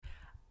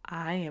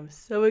I am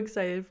so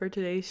excited for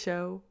today's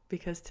show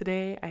because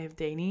today I have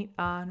Dainit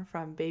on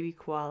from Baby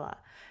Koala.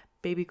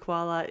 Baby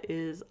Koala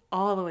is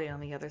all the way on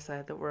the other side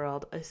of the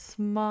world, a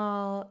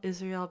small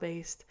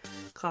Israel-based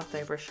cloth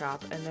diaper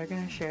shop, and they're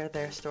going to share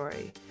their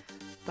story.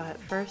 But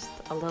first,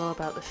 a little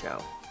about the show.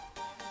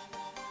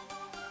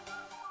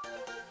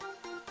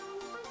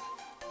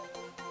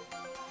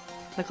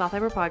 The Cloth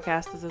Diaper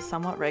Podcast is a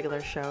somewhat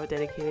regular show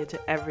dedicated to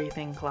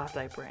everything cloth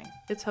diapering.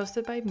 It's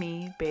hosted by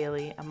me,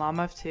 Bailey, a mom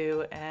of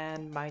two,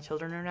 and my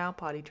children are now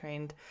potty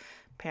trained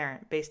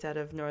parent based out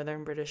of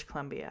northern British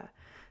Columbia.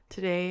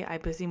 Today, I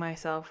busy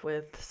myself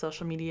with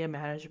social media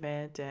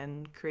management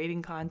and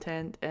creating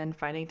content and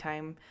finding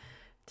time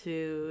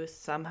to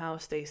somehow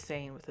stay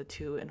sane with a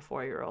 2 and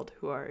 4-year-old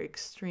who are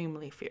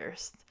extremely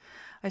fierce.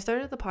 I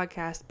started the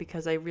podcast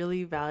because I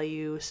really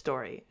value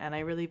story and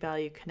I really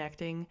value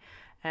connecting,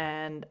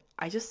 and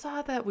I just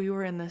saw that we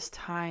were in this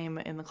time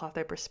in the cloth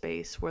diaper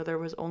space where there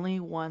was only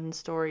one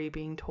story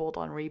being told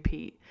on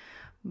repeat.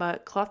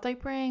 But cloth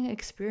diapering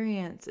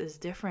experience is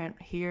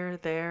different here,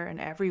 there, and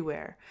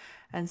everywhere.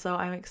 And so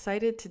I'm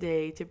excited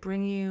today to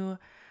bring you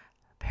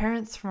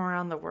parents from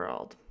around the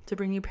world, to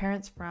bring you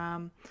parents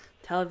from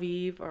Tel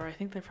Aviv, or I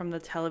think they're from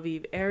the Tel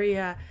Aviv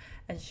area,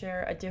 and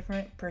share a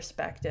different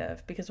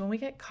perspective. Because when we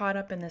get caught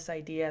up in this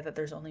idea that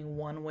there's only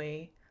one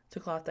way to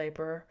cloth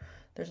diaper,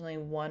 there's only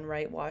one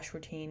right wash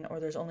routine,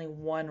 or there's only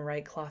one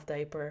right cloth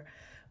diaper,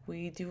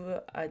 we do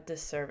a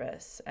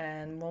disservice.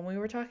 And when we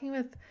were talking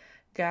with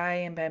Guy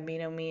and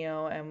Bambino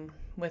Mio, and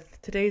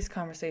with today's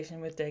conversation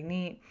with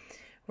Dainit,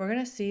 we're going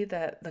to see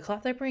that the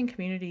cloth diapering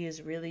community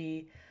is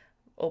really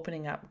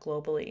opening up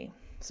globally.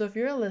 So if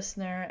you're a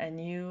listener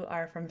and you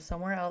are from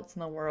somewhere else in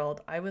the world,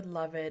 I would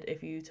love it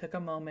if you took a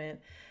moment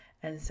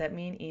and sent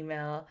me an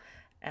email,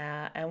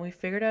 and we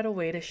figured out a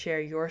way to share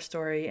your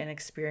story and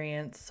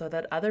experience so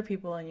that other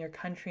people in your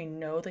country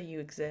know that you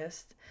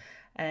exist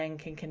and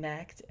can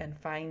connect and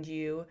find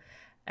you,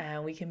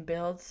 and we can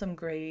build some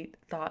great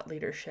thought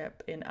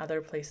leadership in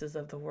other places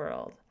of the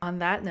world. On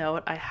that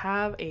note, I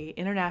have an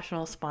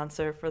international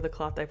sponsor for the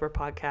Cloth Diaper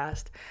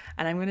Podcast,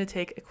 and I'm going to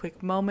take a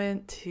quick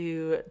moment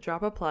to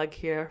drop a plug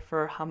here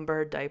for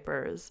Humbird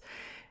Diapers.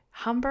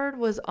 Humbird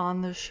was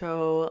on the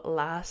show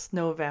last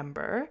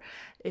November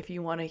if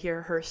you want to hear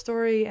her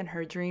story and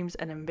her dreams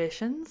and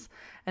ambitions.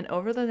 And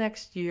over the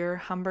next year,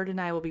 Humbird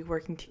and I will be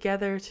working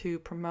together to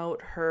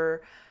promote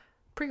her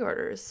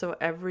pre-orders. So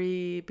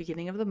every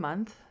beginning of the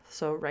month,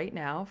 so right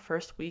now,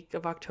 first week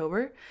of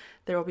October,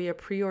 there will be a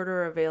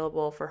pre-order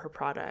available for her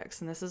products.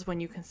 And this is when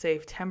you can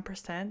save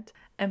 10%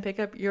 and pick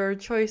up your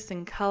choice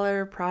in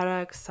color,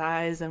 product,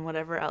 size, and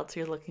whatever else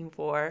you're looking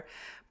for.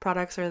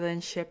 Products are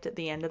then shipped at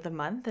the end of the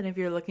month. And if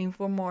you're looking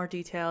for more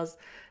details,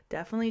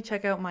 definitely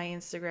check out my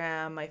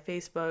Instagram, my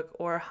Facebook,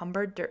 or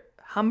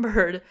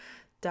humbird.eu.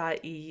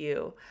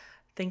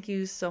 Thank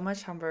you so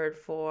much, Humbird,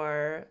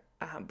 for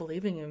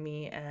believing in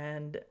me.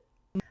 And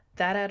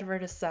that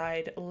advert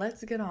aside,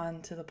 let's get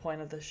on to the point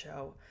of the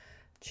show.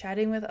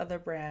 Chatting with other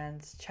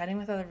brands, chatting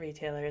with other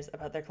retailers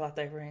about their cloth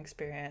diapering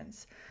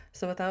experience.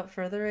 So without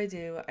further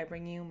ado, I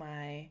bring you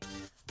my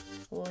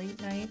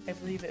late night, I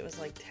believe it was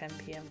like 10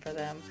 p.m. for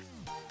them.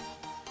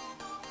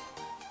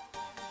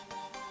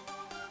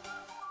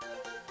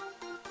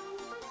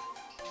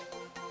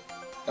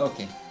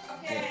 Okay.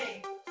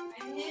 Okay,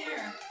 I'm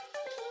here.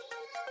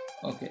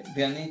 Okay.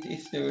 Dainit,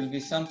 if there will be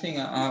something,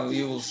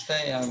 you will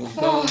stay, I will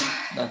go.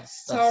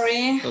 That's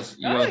Sorry. Because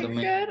you Oh, are the you're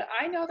main. good.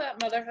 I know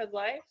that motherhood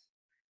life.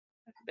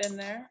 I've been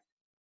there.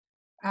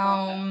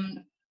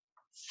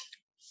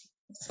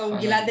 So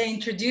Gilad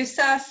introduced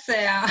us.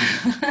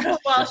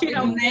 Well, you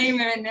know,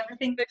 name and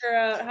everything. figure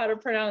out how to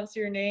pronounce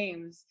your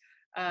names.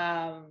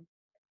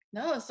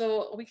 No,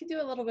 so we could do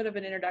a little bit of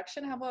an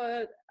introduction. How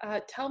about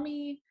tell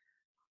me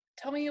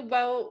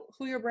about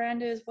who your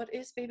brand is. What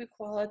is Baby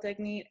Koala,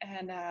 Dainit,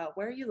 and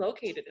where are you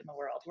located in the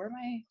world? Where am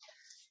I?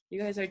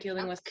 You guys are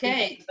dealing with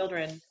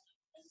children.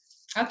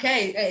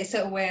 Okay,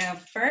 so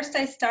first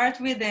I start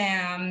with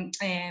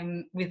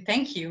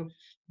thank you,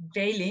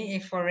 Bailey,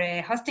 for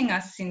hosting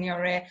us in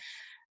your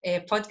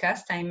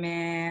podcast.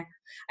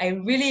 I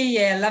really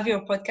love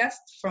your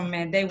podcast from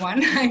day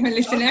one. I'm a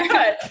listener,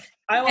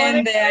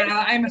 and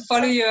I'm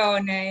follow you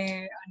on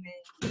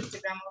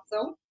Instagram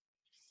also.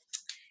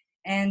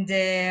 And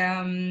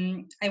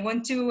I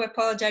want to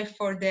apologize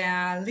for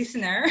the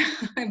listener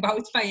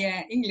about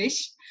my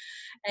English,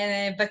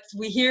 but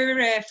we're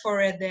here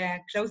for the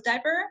clothes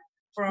diaper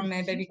from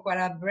Baby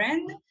Koala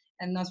brand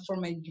and not for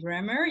my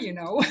grammar, you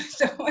know.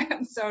 So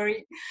I'm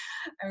sorry.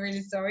 I'm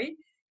really sorry.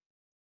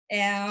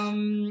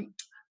 And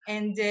my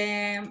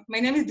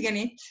name is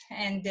Dainit,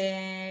 and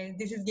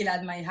this is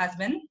Gilad, my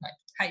husband.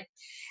 Hi.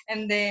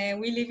 And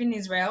we live in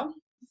Israel,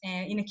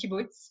 in a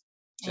kibbutz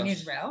in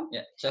Israel.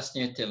 Yeah, just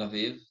near Tel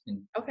Aviv,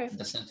 in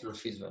the center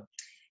of Israel.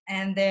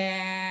 And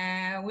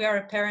we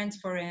are parents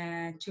for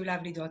two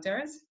lovely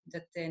daughters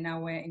that now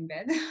we're in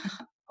bed,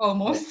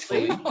 almost.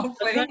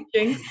 Hopefully.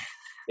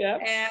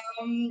 Yeah.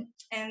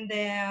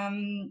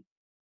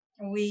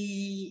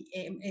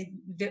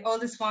 the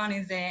oldest one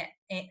is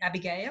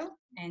Abigail,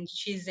 and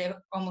she's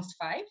almost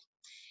 5,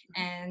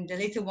 and the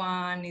little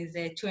one is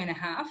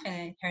 2.5,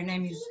 and her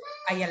name is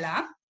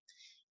Ayala.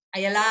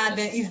 Ayala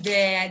is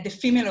the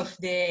female of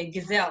the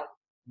gazelle.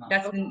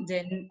 That's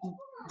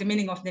the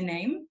meaning of the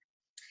name.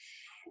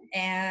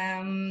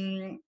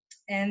 And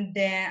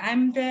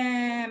I'm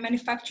the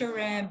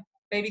manufacturer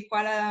Baby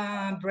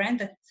Koala brand.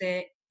 That's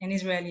an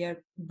Israeli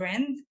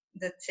brand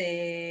that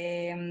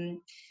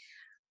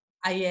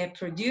I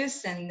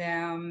produce and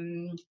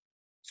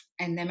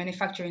I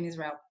manufacture in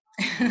Israel.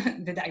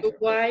 The diaper. So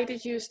why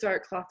did you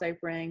start cloth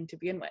diapering to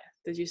begin with?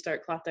 Did you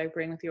start cloth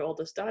diapering with your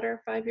oldest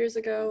daughter 5 years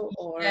ago,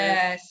 or?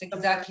 Yes,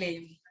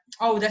 exactly.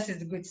 Oh, this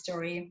is a good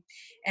story.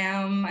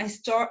 I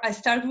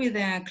start with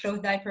a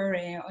cloth diaper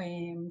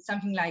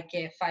something like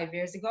 5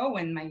 years ago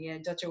when my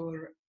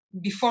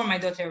before my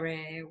daughter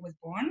was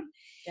born.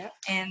 Yeah.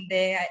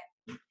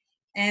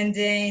 And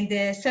in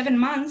the 7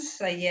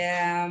 months, I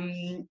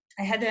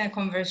had a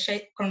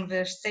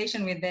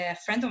conversation with a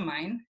friend of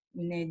mine,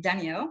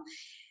 Daniel,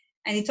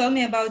 and he told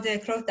me about the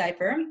cloth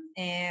diaper.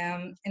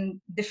 And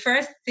the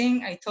first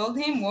thing I told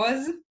him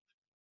was,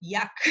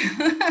 yuck,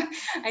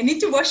 I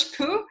need to wash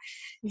poo,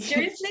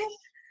 seriously?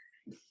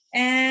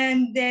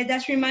 And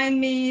that remind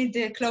me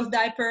the cloth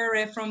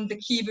diaper from the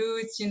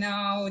kibbutz,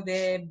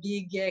 the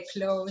big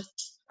clothes.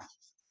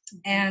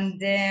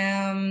 And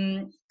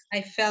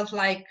I felt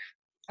like,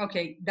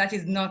 okay, that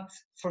is not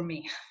for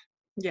me.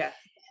 Yeah.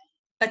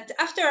 But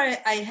after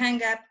I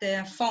hang up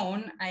the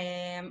phone,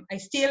 I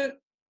still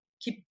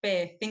keep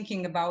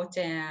thinking about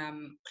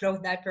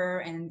cloth diaper,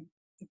 and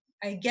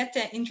I get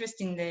interest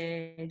in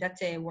that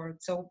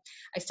word. So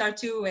I start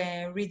to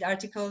read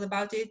articles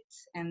about it,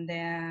 and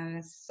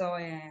saw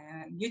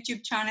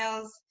YouTube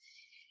channels.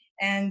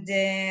 And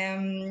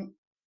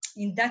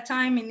in that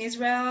time in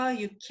Israel,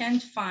 you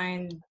can't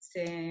find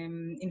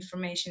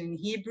information in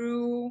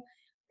Hebrew.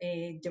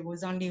 There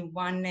was only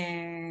one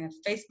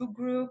Facebook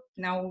group.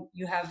 Now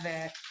you have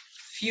a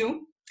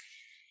few.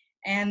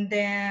 And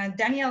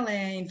Daniel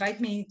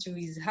invited me to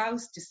his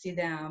house to see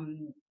the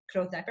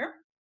cloth diaper.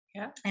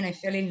 Yeah. And I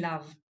fell in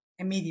love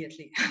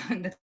immediately.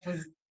 That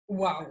was,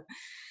 wow,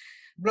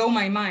 blow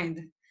my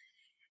mind.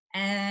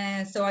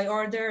 And so I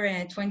ordered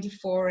a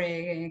 24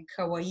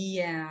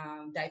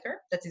 Kawaii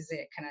diaper. That is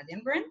a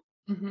Canadian brand.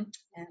 Mm-hmm.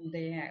 And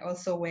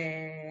also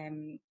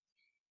a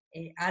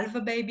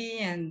Alva Baby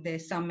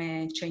and some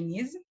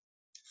Chinese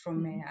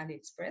from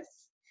AliExpress.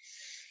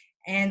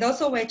 And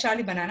also a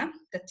Charlie Banana.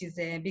 That is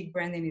a big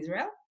brand in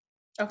Israel.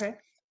 Okay.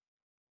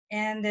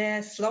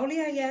 And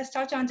slowly I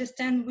start to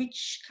understand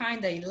which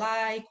kind I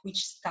like,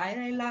 which style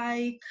I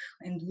like,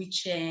 and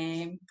which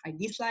I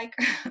dislike.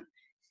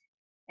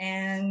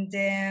 And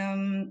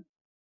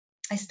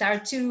I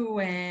start to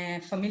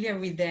familiar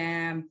with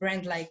the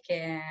brand like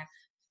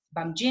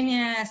Bum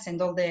Genius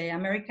and all the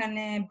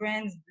American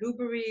brands,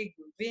 Blueberry,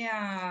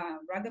 Gruvia,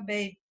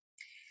 Ragababe.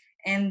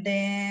 And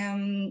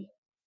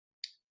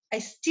I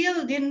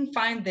still didn't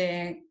find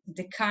the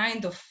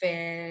kind of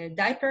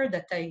diaper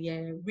that I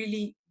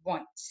really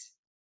want.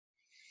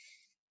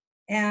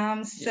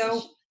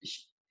 So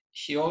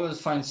she always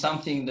finds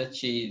something that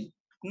she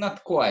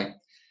not quite.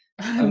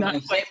 Not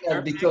I'm quite saying that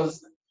perfect.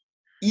 because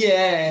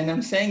and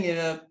I'm saying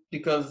it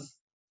because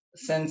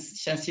since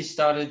she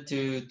started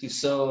to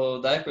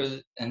sew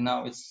diapers, and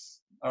now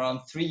it's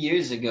around 3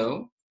 years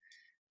ago,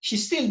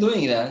 she's still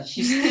doing that.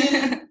 She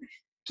still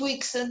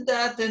tweaks at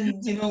that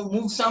and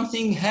move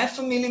something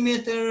 0.5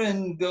 millimeter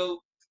and go.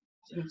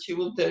 And she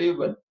will tell you,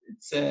 but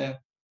it's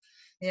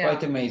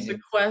quite amazing.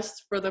 The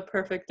quest for the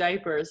perfect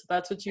diapers.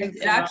 That's what you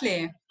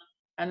exactly.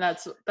 And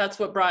that's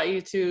what brought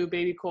you to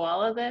Baby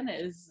Koala then,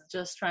 is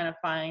just trying to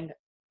find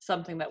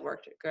something that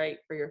worked great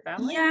for your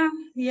family?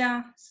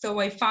 Yeah. So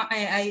I found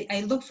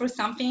I looked for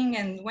something,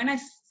 and when I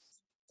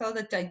saw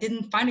that I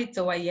didn't find it,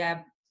 so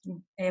I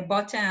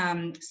bought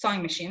a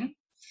sewing machine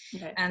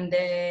and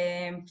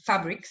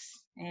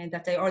fabrics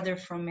that I ordered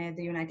from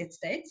the United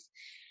States,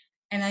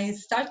 and I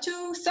start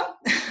to sew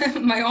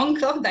my own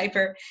cloth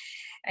diaper.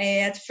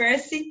 At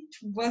first, it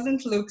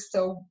wasn't look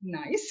so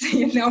nice,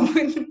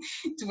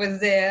 it was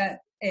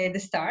the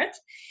start.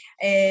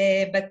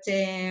 But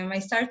I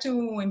start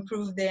to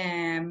improve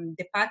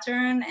the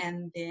pattern,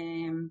 and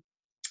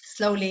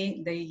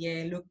slowly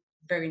they look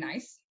very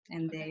nice,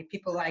 and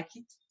people like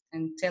it,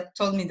 and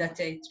told me that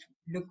it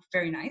looked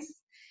very nice.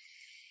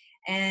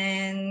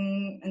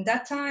 And at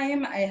that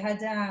time, I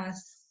had a.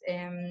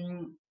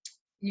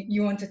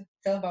 You want to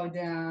tell about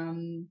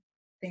the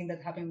thing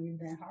that happened with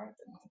the heart?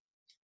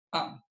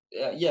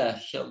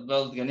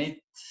 Well,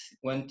 Ganit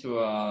went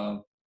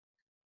to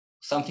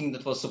something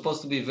that was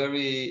supposed to be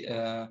very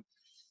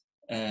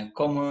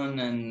common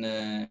and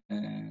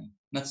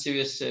not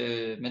serious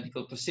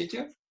medical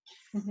procedure,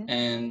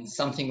 and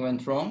something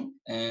went wrong,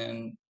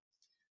 and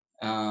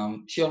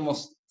she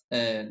almost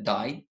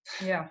died.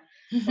 Yeah.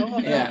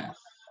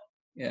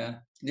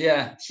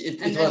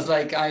 It was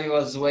like I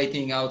was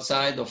waiting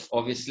outside of,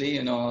 obviously,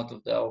 out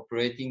of the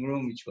operating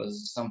room, which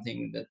was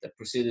something that the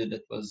procedure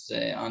that was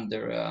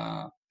under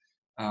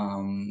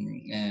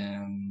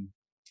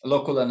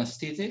local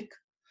anesthetic,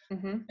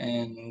 Mm-hmm.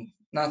 and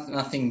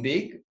nothing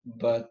big.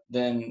 But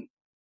then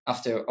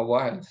after a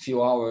while, a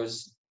few hours,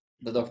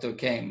 the doctor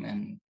came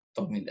and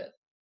told me that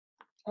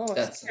Oh,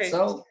 that's it. scary.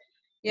 So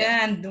yeah. Yeah,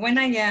 and when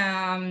I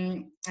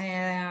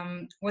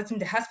was in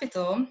the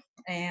hospital,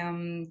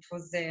 it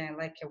was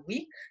like a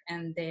week,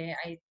 and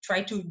I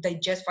tried to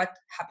digest what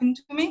happened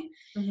to me,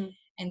 Mm-hmm.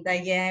 and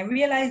I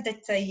realized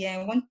that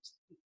I want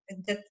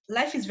that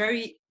life is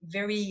very,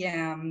 very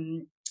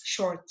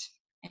short,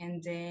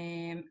 and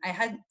I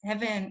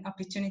have an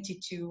opportunity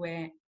to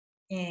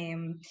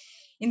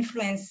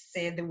influence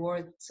the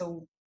world.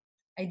 So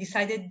I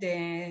decided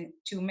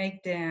to make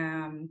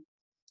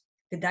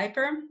the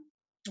diaper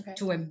Okay.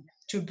 to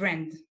a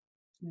brand,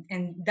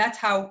 and that's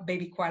how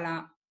Baby Koala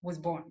was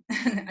born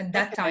at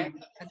that Okay. time,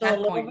 at So a that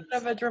little point. bit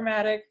of a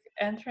dramatic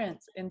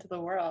entrance into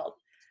the world.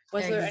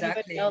 Was there anybody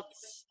Exactly. else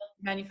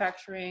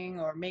manufacturing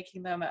or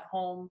making them at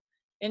home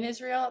in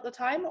Israel at the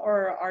time, or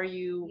are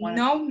you one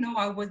of? No,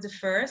 I was the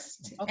first.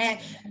 Okay.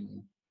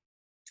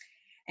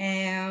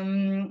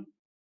 Um,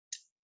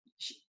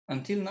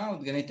 Until now,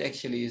 Ganit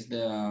actually is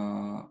the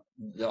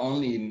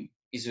only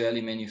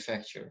Israeli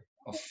manufacturer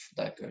of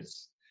diapers.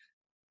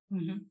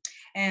 mhm.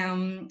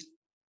 um,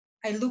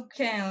 I look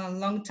a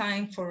long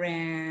time for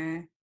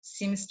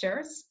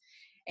seamsters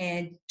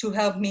to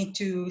help me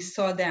to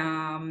sew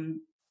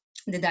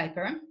the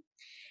diaper.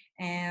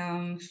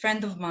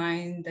 Friend of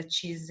mine that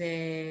she's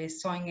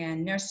sewing a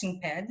nursing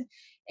pad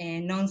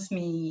knows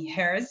me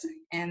hers,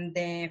 and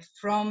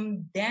from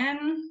then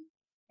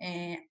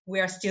we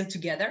are still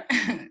together.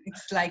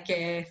 It's like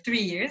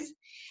 3 years,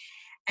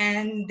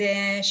 and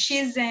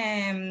she's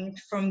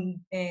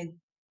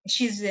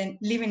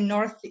living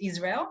North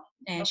Israel,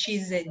 and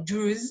she's a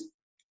Druze.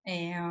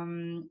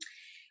 Um,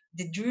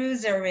 the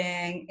Druze are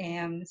a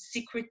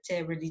secret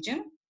religion,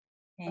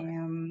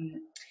 um,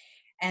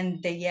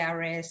 and they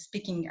are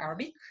speaking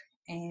Arabic.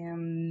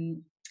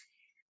 Um,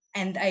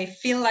 and I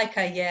feel like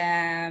I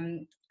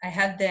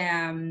have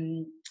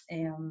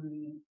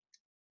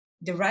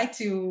the right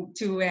to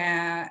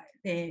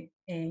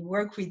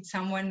work with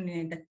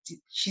someone that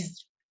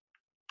she's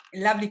a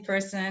lovely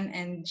person,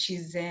 and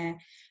she's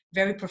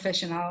very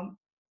professional.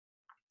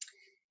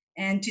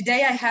 And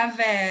today I have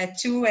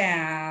two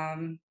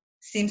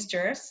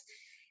seamsters.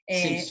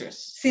 Seamstress.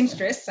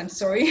 Seamstress, I'm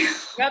sorry.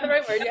 Got the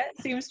right word yet?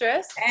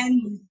 Seamstress.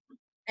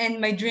 and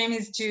my dream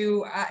is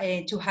to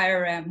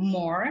hire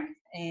more.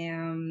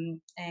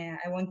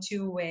 I want to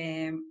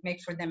make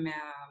for them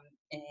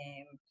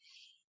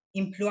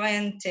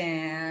employment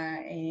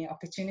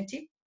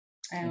opportunity.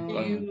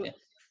 Employment, You yeah.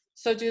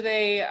 So do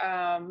they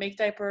make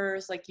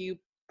diapers like you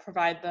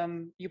provide them?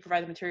 You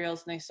provide the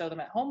materials and they sew them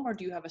at home, or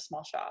do you have a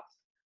small shop?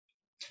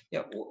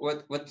 Yeah,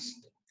 what's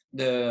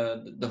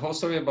the whole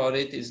story about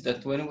it is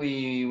that when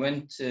we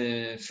went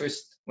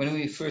first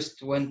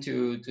went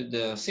to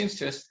the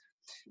seamstress,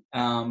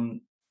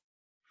 um,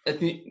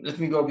 let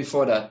me go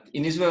before that.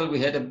 In Israel, we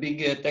had a big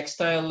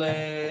textile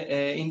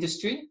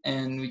industry,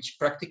 and which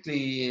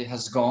practically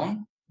has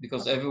gone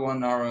because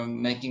everyone are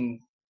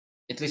making,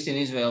 at least in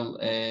Israel,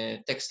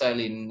 textile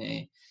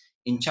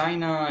in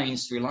China, in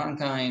Sri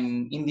Lanka,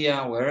 in India,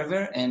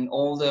 wherever, and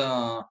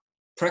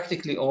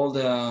practically all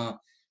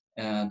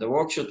the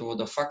workshop or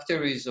the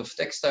factories of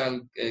textile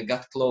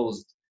got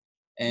closed.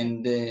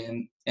 And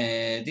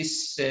this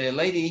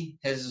lady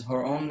has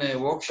her own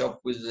workshop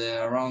with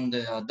around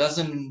a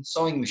dozen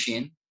sewing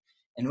machine.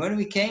 And when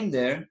we came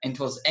there, and it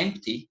was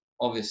empty,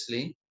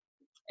 obviously,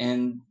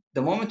 and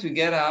the moment we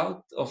get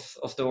out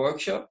of the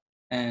workshop,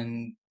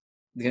 and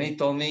Granit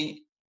told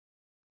me,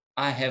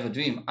 I have a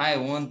dream. I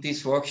want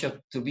this workshop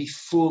to be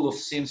full of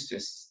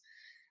seamstresses.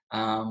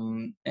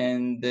 And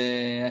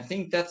I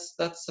think that's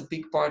a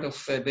big part of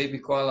Baby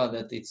Koala,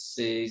 that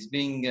is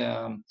being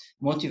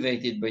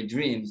motivated by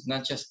dreams,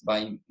 not just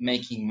by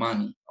making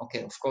money.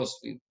 Okay, of course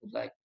we would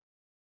like,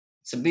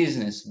 it's a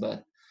business,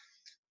 but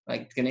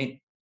like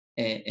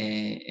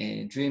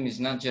a dream is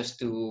not just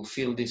to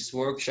fill this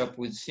workshop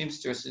with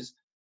seamstresses,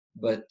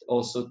 but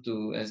also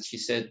to, as she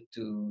said,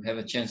 to have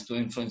a chance to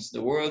influence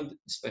the world,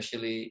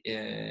 especially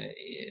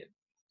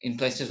in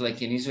places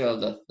like in Israel,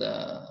 that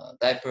the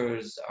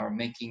diapers are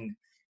making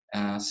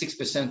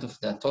 6% of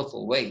the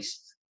total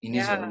waste in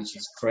Israel, Yeah, which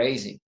is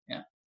crazy.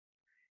 Yeah.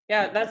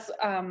 yeah. That's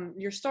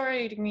your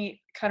story to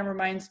me kind of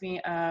reminds me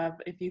of,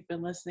 if you've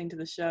been listening to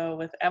the show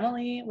with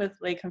Emily with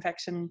Les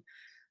Confection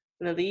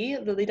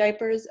Lily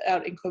diapers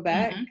out in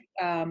Quebec.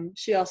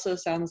 She also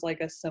sounds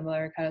like a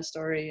similar kind of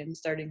story in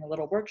starting a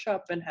little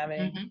workshop and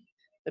having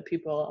the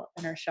people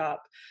in her shop.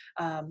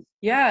 I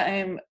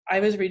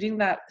was reading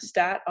that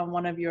stat on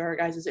one of your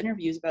guys'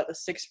 interviews about the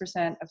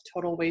 6% of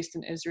total waste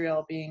in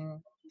Israel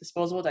being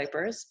disposable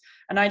diapers.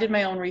 And I did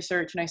my own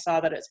research and I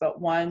saw that it's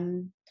about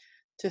 1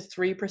 to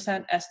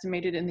 3%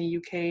 estimated in the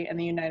UK and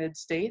the United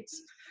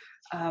States.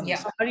 Yeah.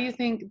 So how do you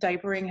think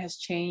diapering has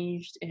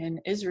changed in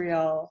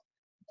Israel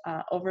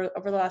over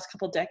the last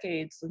couple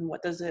decades, and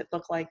what does it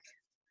look like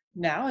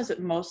now? Is it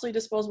mostly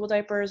disposable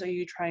diapers? Are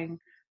you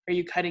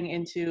cutting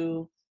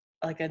into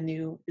like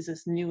is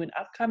this new and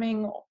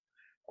upcoming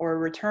or a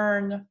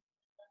return?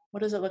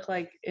 What does it look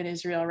like in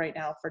Israel right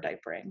now for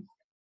diapering?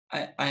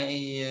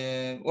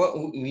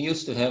 Well, we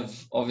used to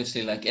have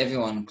obviously like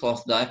everyone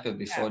cloth diaper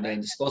before the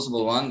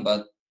disposable one,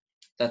 but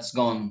that's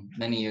gone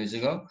many years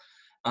ago.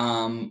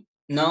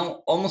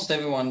 Now almost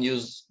everyone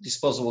use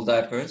disposable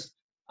diapers,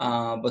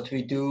 but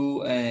we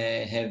do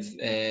have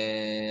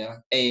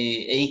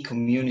a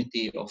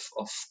community of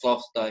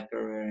cloth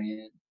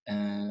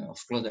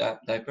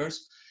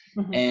diapers,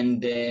 Mm-hmm.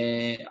 and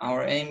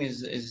our aim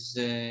is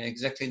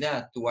exactly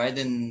that, to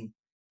widen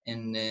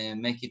and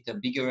make it a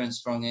bigger and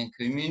stronger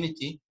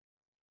community,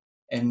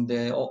 and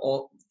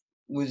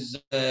with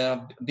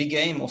a big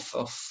aim of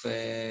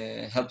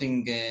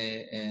helping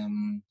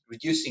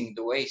reducing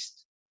the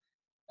waste.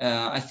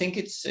 I think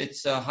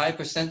it's a high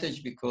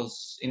percentage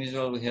because in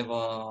Israel we have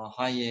a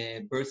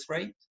high birth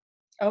rate.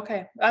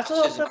 Okay, that's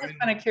what I was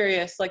kind of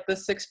curious. Like the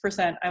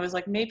 6%, I was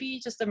like, maybe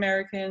just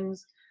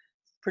Americans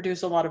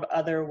produce a lot of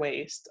other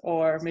waste,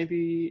 or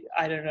maybe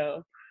I don't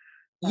know.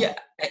 Yeah,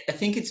 I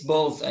think it's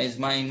both. As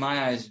in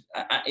my eyes,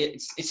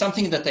 it's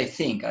something that I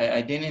think.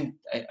 I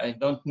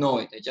don't know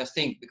it. I just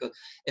think, because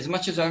as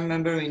much as I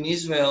remember in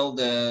Israel,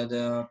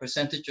 the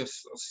percentage of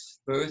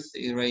birth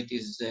rate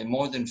is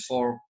more than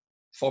 4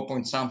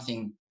 point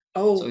something.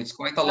 Oh, so it's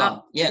quite a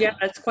lot. Yeah,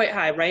 that's quite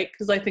high, right?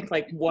 Because I think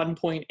like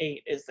 1.8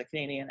 is the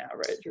Canadian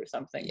average or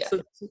something. Yeah. So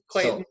it's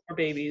quite more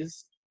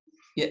babies.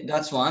 Yeah,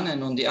 that's one.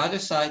 And on the other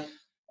side,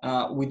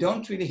 we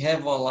don't really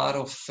have a lot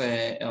of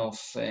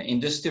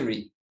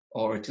industry,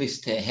 or at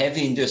least a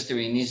heavy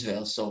industry in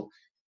Israel. So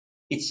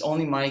it's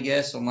only my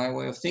guess or my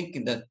way of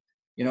thinking that,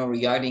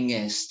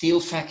 regarding steel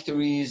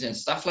factories and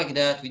stuff like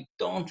that, we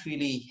don't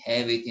really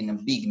have it in a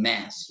big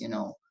mass,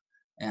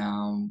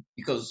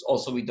 because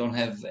also we don't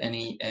have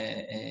any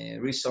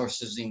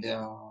resources in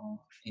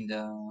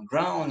the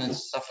ground and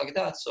stuff like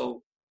that.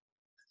 So,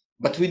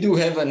 but we do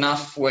have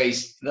enough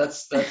waste.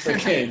 That's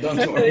okay. Don't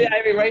worry. Yeah,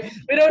 I mean, right?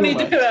 We don't need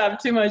to have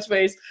too much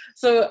waste.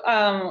 So,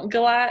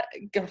 Gilad,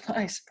 it's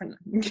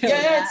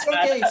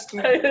okay. It's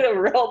cool.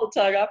 Roll the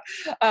tongue up.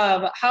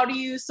 How do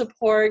you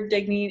support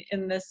Dignit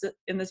in this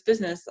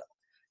business?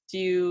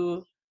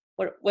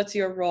 What's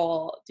your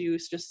role? Do you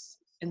just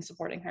in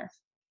supporting her?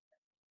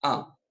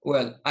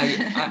 Well,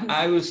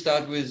 I will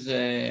start with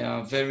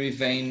a very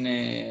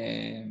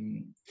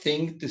vain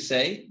thing to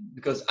say,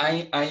 because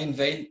I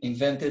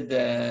invented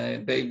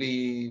the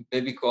baby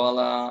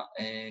koala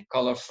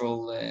colorful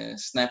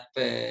snap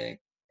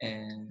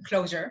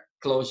closure.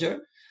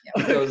 Yeah.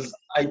 Because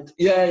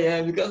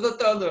because I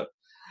told her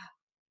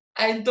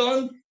I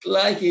don't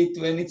like it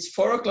when it's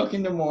 4 o'clock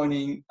in the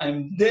morning.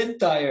 I'm dead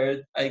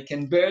tired. I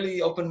can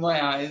barely open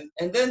my eyes,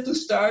 and then to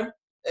start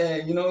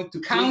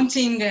to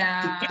counting,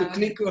 to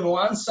click on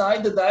one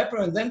side the diaper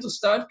and then to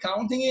start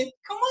counting it.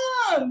 Come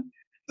on,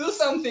 do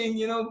something.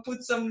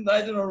 Put some,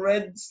 I don't know,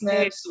 red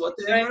snaps,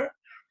 whatever.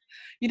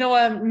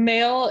 Right.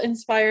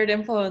 Male-inspired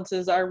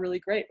influences are really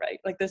great, right?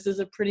 Like this is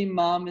a pretty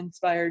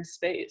mom-inspired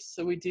space,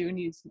 so we do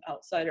need some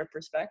outsider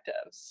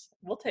perspectives.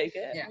 We'll take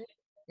it.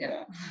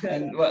 Yeah.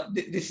 And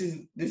this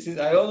is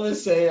I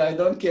always say, I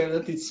don't care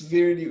that it's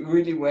really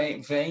really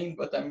vain,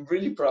 but I'm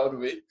really proud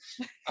of it.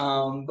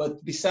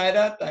 But beside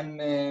that,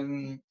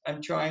 I'm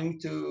trying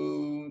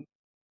to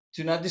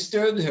not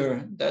disturb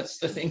her.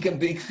 That's, I think, a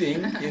big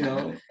thing.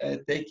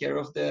 Take care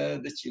of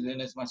the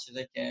children as much as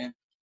I can.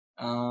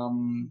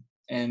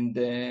 And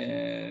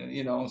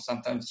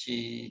sometimes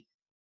she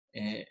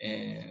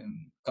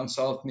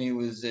consult me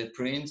with the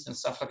prints and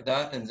stuff like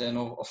that, and then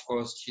of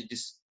course she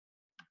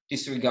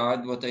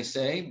disregard what I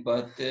say,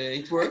 but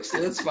it works. So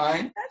that's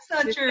fine. That's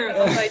not true.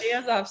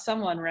 Ideas off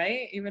someone,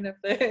 right? Even if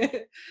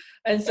they.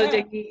 And so,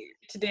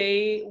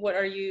 today, what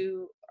are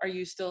you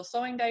still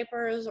sewing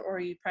diapers, or are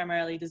you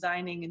primarily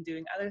designing and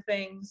doing other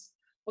things?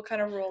 What kind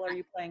of role are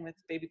you playing with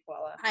Baby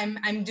Koala?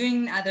 I'm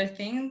doing other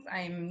things.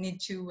 I need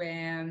to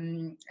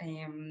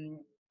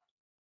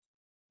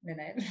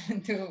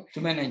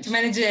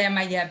manage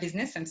my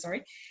business. I'm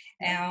sorry.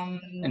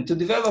 And to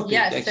develop it.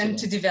 Yes, and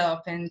to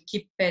develop and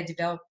keep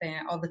developing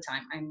all the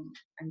time. I'm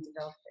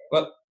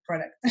developing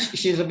product.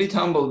 She's a bit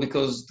humble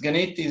because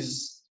Ganit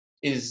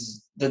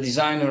is the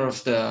designer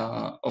of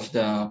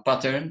the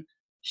pattern.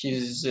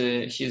 She's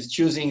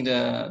choosing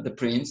the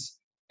prints,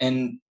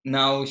 and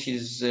now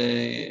she's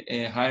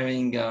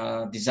hiring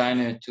a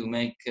designer to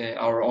make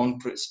our own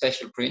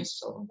special prints.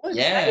 So scoop,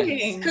 yeah.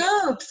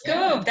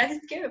 That is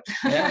scoop.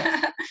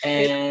 Yeah.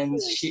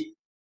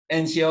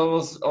 And she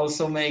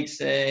also makes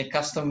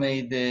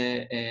custom-made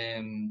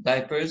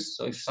diapers.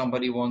 So if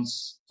somebody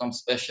wants some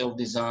special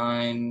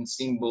design,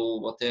 symbol,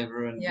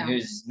 whatever, and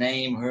here's his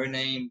name, her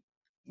name,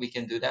 we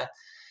can do that.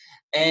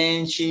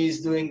 And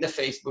she's doing the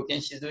Facebook,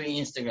 and she's doing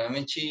Instagram,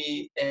 and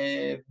she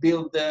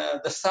built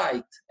the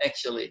site,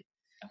 actually.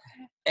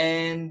 Okay.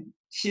 And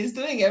she's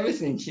doing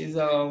everything. She's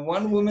a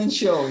one-woman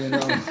show,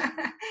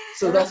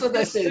 So that's what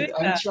I said.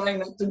 I'm trying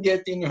not to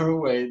get in her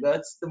way.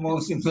 That's the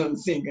most important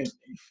thing, I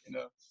think,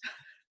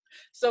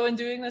 So in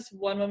doing this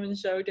one-woman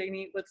show,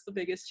 Dignit, what's the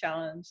biggest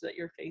challenge that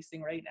you're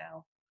facing right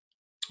now?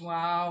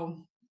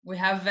 Wow. we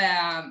have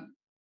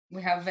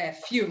a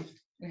few.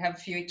 We have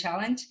few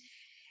challenge.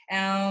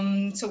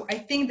 So I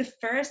think the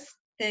first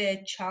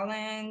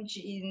challenge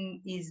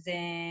is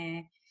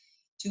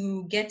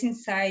to get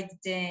inside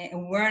the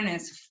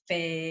awareness of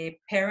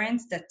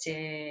parents that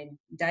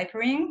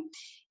diapering,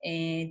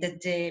 that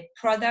the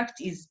product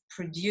is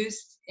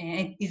produced,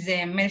 is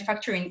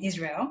manufactured in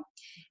Israel,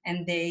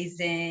 and there is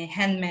a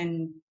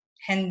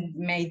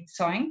handmade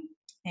sewing.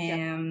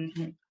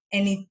 And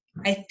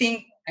I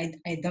think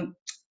I don't.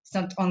 It's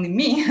not only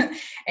me.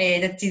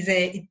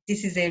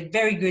 This is a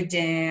very good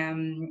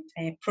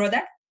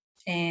product,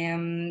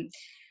 and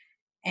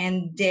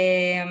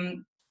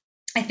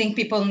I think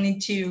people need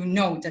to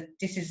know that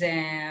this is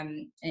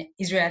an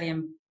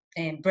Israeli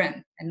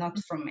brand and not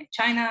from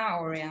China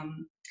or.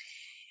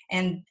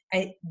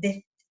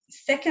 The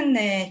second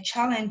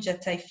challenge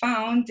that I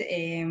found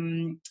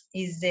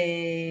is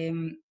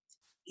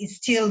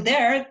still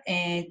there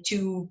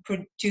to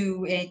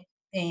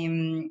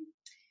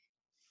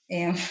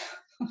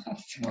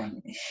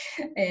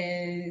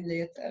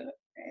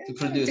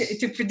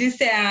To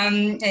produce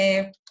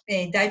a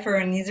diaper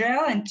in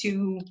Israel and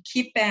to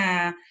keep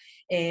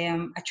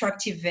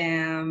attractive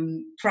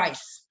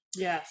price.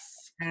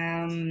 Yes.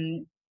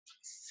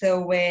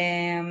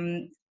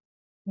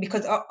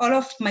 Because all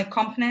of my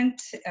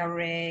components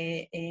are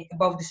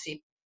above the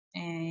sea.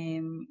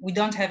 We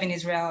don't have in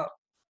Israel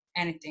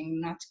anything,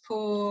 not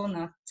pool,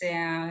 not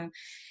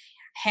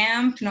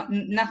hemp,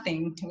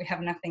 nothing. We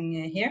have nothing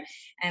here.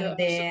 And so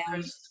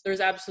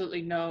there's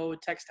absolutely no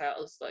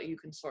textiles that you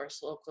can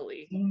source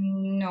locally.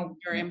 No,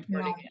 you're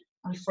importing it.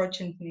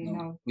 Unfortunately,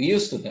 no. We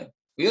used to have.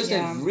 We used to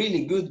have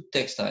really good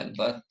textile,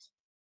 but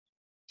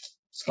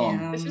it's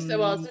gone. It's just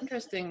it's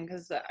interesting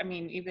because I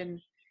mean, even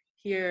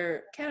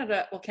here,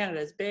 Canada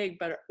is big,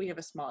 but we have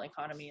a small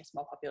economy, a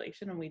small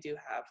population, and we do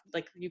have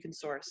you can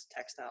source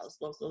textiles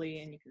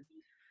locally, and you can.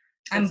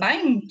 I'm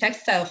buying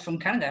textiles from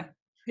Canada.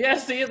 Yeah,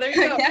 see, there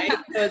you go. Right?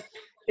 So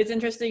it's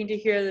interesting to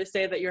hear they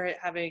say that you're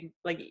having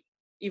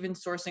even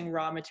sourcing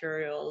raw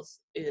materials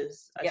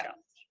is a challenge.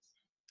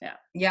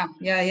 Yeah.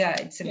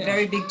 It's a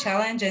very big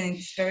challenge and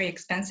it's very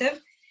expensive.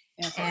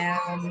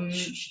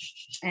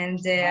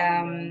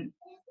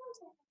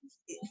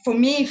 For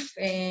me,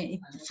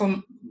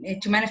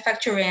 to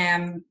manufacture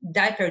a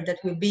diaper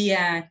that will be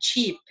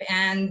cheap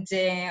and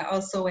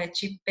also a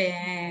cheap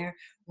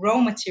raw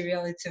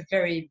material, it's a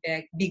very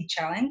big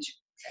challenge.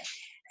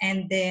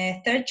 And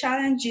the third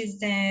challenge is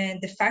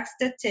the fact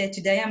that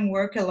today I'm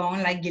work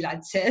alone, like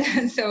Gilad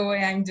said. So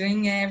I'm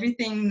doing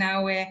everything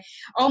now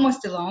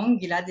almost alone.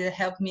 Gilad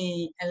helped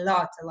me a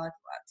lot in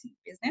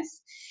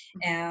business,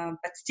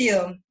 but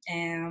still,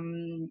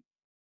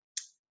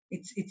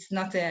 it's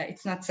not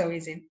so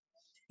easy.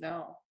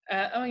 No.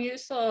 You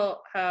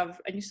still have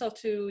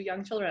two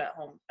young children at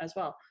home as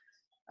well.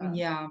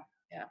 Yeah.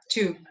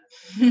 Two.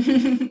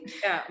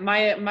 Yeah,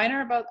 mine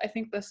are about I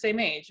think the same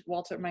age.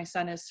 Walter, my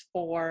son is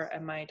 4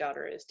 and my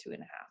daughter is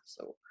 2.5,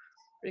 so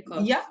pretty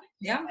close.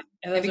 Yeah.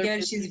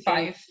 Abigail, she's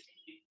 5.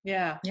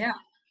 Yeah.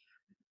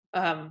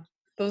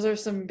 Those are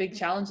some big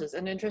challenges,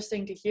 and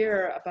interesting to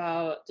hear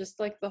about just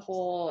the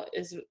whole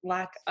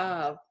lack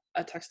of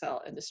a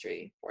textile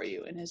industry for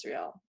you in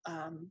Israel.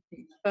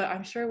 But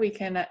I'm sure we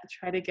can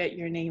try to get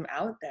your name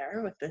out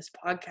there with this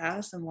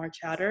podcast and more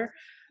chatter.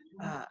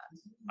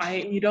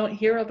 You don't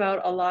hear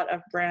about a lot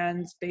of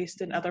brands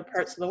based in other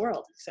parts of the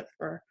world, except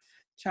for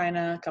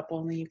China, a couple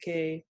in the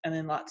UK, and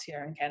then lots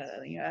here in Canada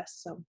and the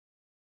US. So.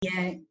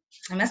 Yeah,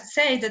 I must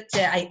say that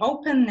I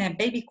opened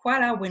Baby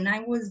Koala when I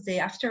was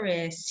after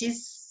a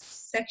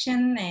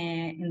C-section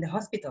in the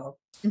hospital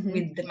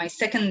with my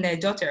second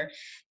daughter.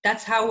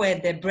 That's how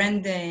the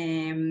brand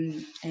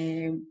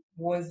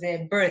was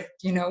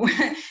birthed, in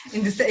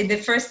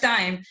the first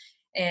time.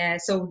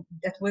 So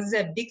that was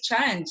a big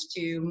challenge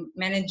to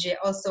manage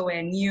also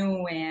a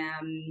new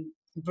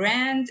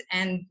brand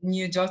and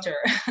new daughter,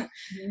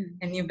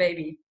 a new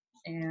baby.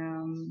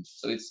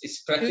 So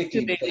it's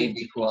practically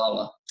Baby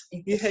Koala.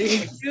 You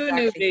have 2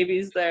 new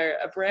babies there,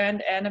 a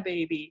brand and a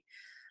baby.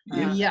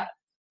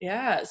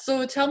 Yeah.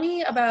 So tell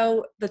me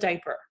about the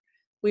diaper.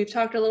 We've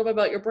talked a little bit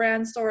about your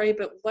brand story,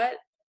 but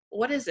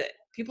what is it?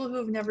 People who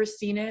have never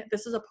seen it,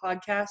 this is a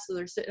podcast, so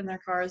they're sitting in their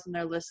cars and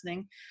they're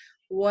listening.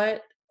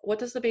 What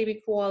does the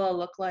Baby Koala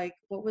look like?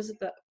 What was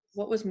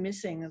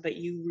missing that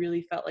you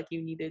really felt like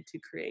you needed to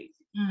create?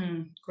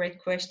 Great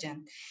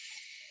question.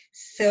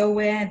 So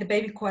the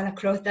Baby Koala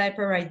cloth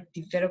diaper I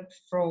developed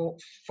for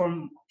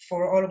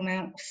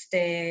almost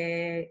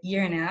a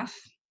year and a half.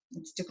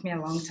 It took me a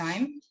long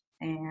time.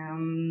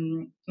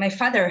 My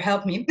father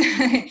helped me.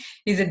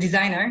 He's a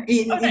designer.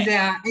 He's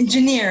an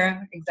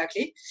engineer,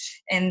 exactly.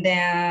 And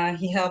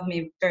he helped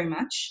me very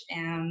much.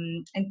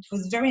 And it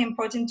was very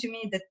important to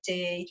me that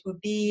it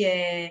would be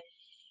a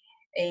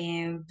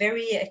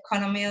very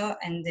economical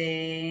and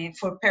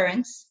for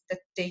parents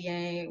that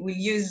they will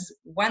use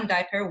one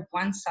diaper,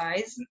 one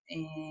size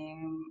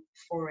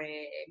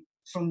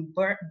from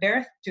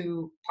birth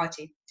to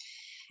potty.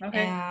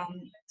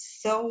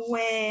 So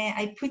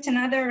I put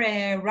another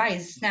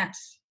rise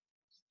snaps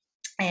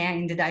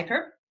in the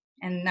diaper,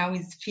 and now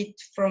it's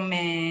fit from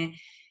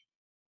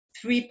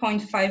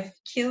 3.5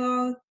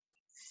 kilos,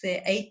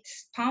 8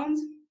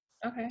 pounds,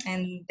 Okay.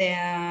 and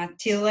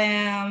till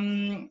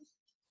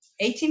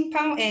 18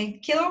 pound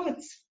kilo,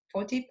 it's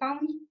 40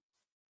 pounds.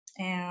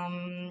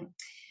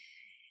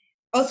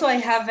 Also, I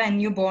have a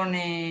newborn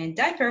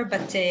diaper,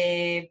 but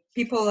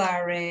people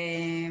are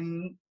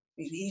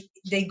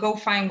they go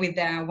fine with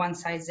one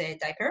size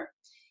diaper.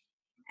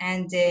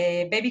 And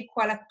baby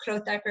koala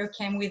cloth diaper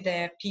came with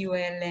a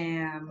PUL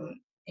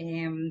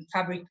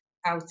fabric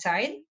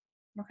outside.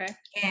 Okay.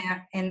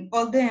 And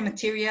all the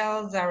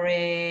materials are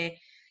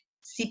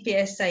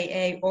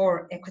CPSIA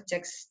or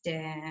Ecotex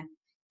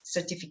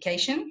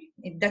certification.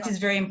 That is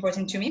very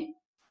important to me,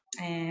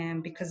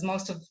 because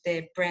most of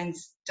the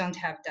brands don't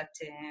have that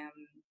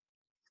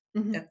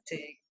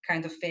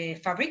kind of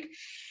fabric.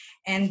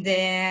 And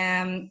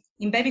in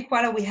baby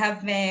koala we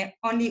have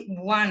only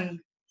one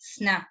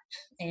snap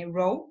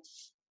row.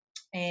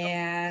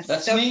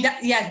 That's so me.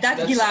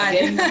 That's Gilad.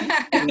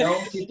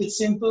 Again, keep it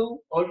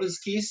simple. Always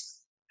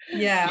kiss.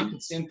 Yeah. Keep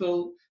it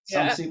simple.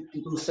 Some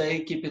people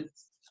say keep it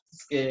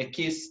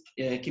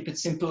keep it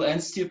simple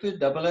and stupid.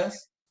 Double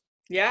S.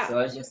 Yeah. So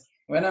I just,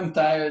 when I'm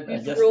tired, I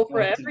just rule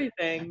for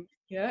everything.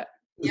 Yeah.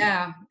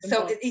 Yeah.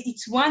 So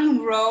it's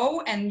one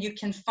row, and you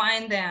can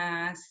find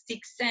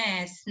 6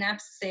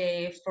 snaps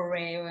for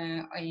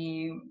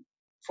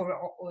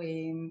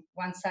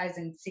one size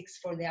and 6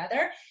 for the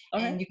other.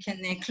 Okay. And you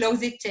can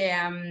close it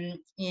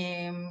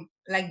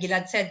like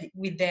Gilad said,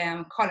 with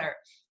the collar.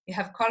 You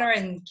have collar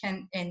and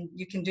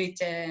you can do it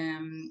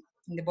in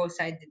the both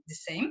sides the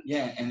same.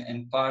 Yeah,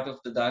 and part of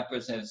the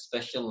diapers have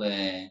special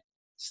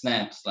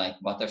snaps like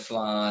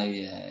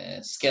butterfly,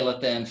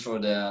 skeleton for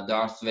the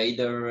Darth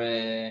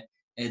Vader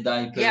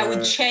diaper. Yeah,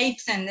 with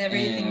shapes and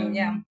everything.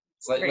 Yeah.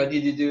 What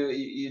did you do?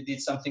 You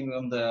did something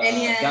on the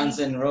Guns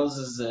N'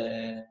 Roses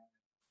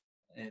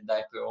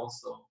diaper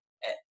also.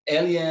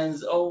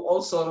 Aliens,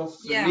 all sort of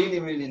really,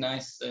 really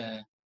nice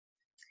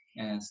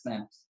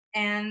snaps.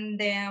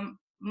 And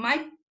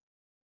my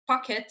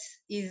pocket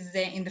is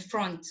in the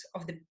front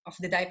of the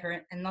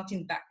diaper and not in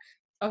the back.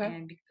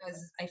 Okay.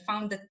 Because I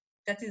found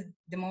that is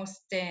the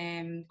most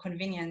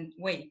convenient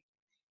way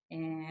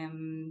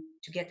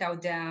to get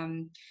out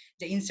the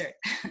insert,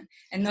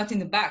 and not in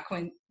the back,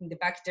 when in the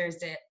back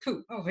there's a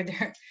poo over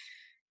there.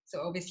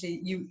 So obviously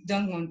you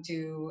don't want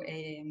to.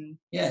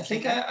 Yeah, I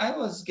think I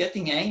was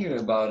getting angry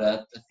about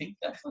that. I think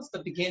that was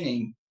the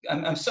beginning.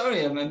 I'm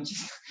sorry. I'm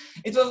just.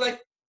 It was like,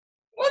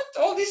 what?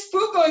 All this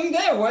poo going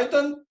there? Why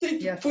don't they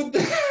put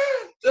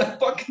the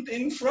pocket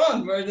in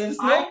front where there's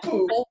no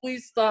poo? I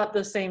always thought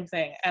the same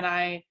thing, and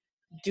I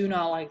do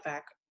not like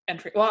back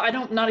entry. Well,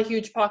 not a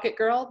huge pocket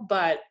girl,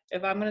 but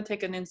if I'm going to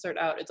take an insert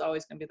out, it's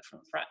always going to be from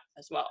the front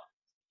as well.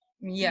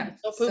 Yeah.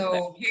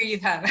 So here you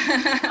have.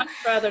 I'd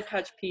rather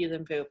touch pee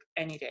than poop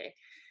any day.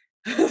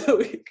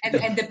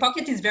 and the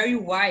pocket is very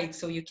wide,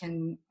 so you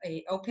can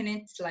open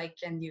it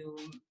and you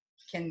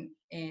can.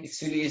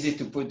 It's really easy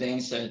to put the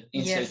insert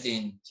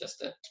in. Just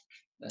that.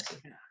 That's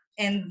it.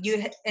 And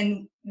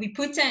we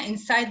put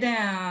inside the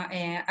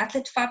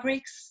athlete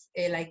fabrics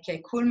like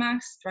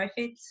Coolmax,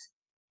 Dri-FIT.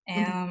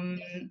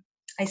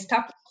 I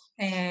stopped.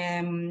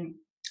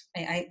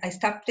 I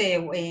stopped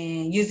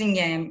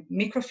using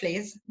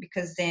microfleece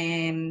because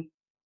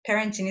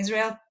parents in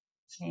Israel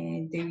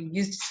they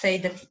used to say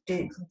that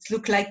it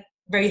looked like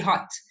very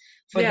hot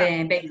for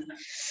the baby.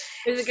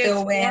 Is it gets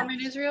warm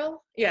in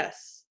Israel?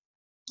 Yes.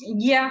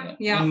 Yeah.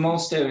 In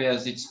most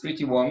areas, it's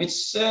pretty warm.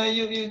 It's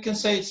you can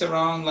say it's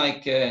around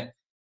like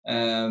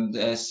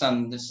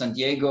San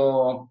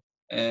Diego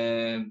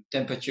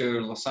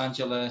temperature, Los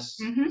Angeles,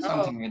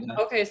 something like that.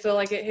 Okay, so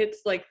like it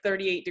hits like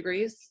 38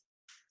 degrees.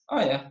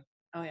 Oh yeah.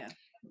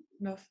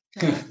 No.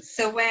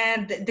 So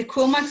the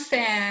Coolmax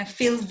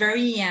feels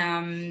very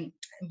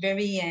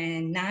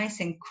nice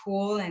and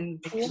cool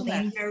and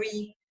clean,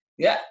 very.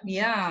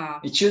 Yeah.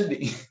 It should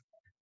be.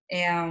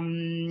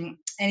 And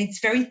it's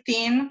very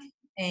thin,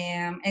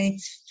 and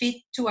it's fit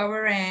to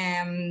our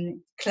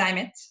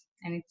climate,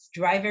 and it's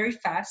dry very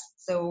fast.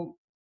 So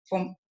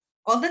for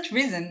all that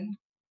reason,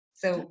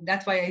 so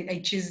that's why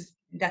I choose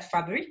that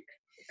fabric.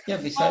 Yeah,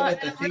 besides that, I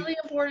think it's really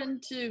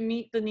important to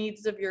meet the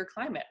needs of your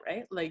climate,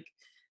 right? Like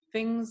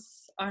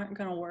things aren't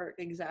going to work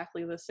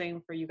exactly the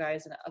same for you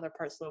guys in other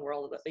parts of the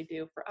world that they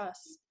do for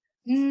us.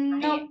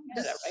 No,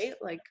 Canada, right?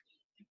 Like.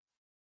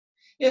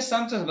 Yes,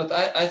 sometimes, but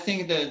I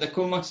think the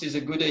Coolmax is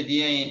a good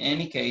idea in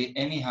any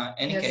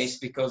case,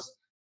 because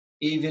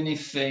even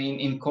if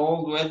in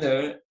cold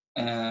weather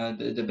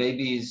the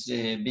baby is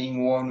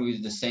being worn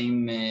with the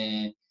same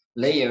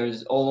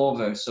layers all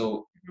over,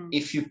 so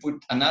if you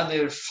put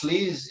another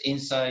fleece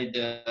inside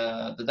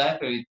the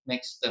diaper, it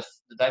makes the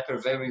diaper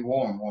very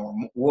warm or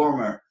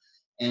warmer,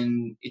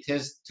 and it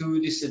has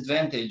two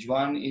disadvantages.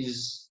 One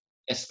is,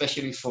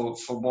 especially for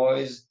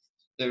boys,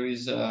 there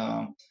is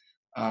a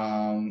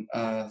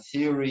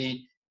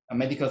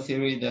medical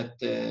theory that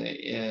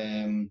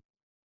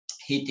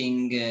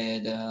heating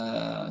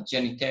the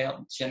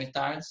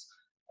genitals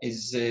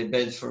is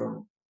bad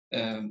for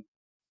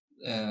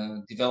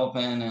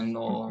development and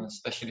all,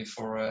 especially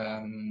for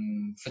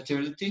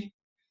fertility.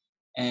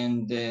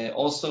 And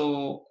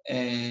also,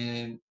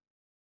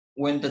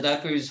 when the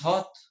diaper is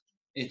hot,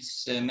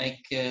 it's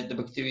make the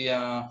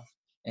bacteria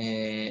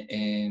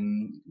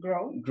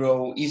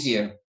grow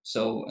easier.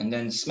 So, and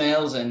then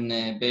smells and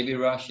baby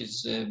rash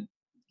is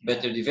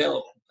better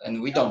developed,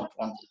 and we don't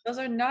want it. Those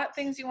are not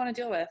things you want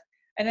to deal with.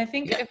 And I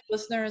think if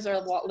listeners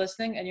are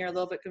listening and you're a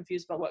little bit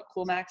confused about what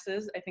Coolmax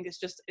is, I think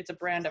it's a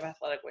brand of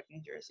athletic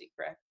wicking jersey,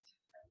 correct?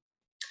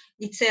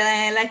 It's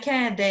like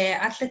the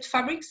athlete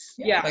fabrics.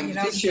 Yeah, like you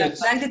know,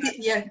 t-shirts.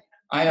 yeah.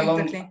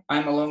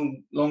 I'm a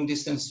long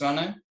distance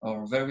runner,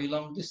 or very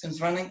long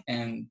distance running,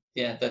 and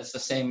yeah, that's the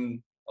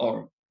same,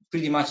 or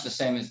pretty much the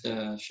same as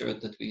the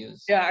shirt that we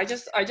use. Yeah, I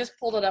just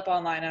pulled it up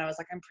online and I was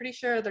like, I'm pretty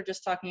sure they're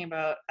just talking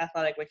about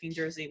athletic wicking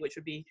jersey, which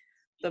would be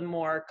the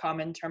more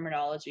common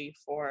terminology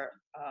for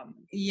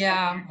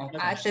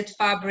athlete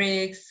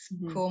fabrics,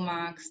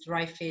 Coolmax,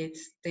 Dri-FIT,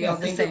 they I are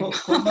the think same. I think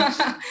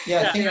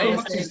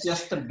Coolmax is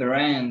just a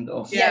brand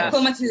of.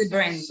 Coolmax is a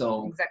brand.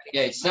 So exactly.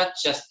 yeah, it's not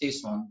just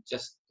this one.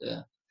 Just.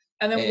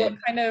 And then what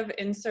kind of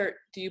insert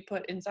do you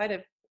put inside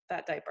of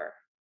that diaper?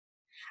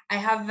 I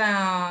have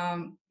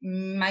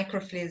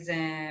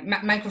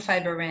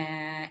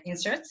microfiber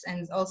inserts,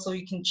 and also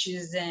you can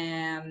choose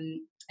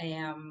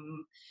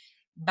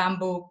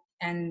bamboo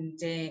and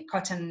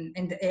cotton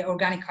and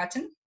organic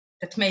cotton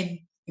that's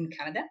made in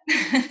Canada.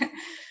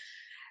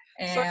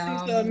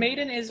 So made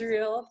in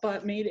Israel,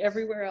 but made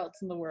everywhere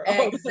else in the world.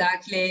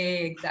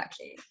 Exactly.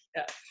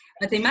 Yeah.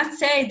 But I must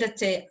say that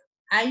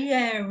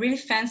I really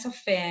fans of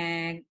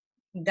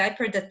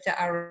diaper that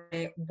are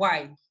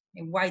wide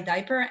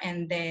diaper,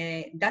 and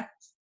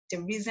that's the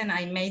reason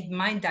I made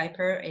my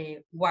diaper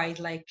wide,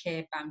 like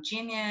Palm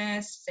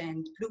Genius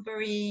and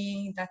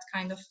Blueberry, that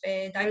kind of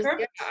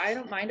diaper. I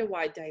don't mind a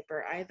wide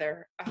diaper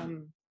either.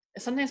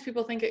 Sometimes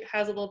people think it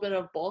has a little bit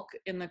of bulk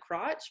in the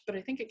crotch, but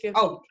I think it gives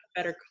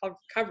better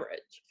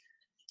coverage.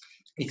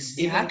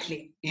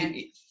 Exactly.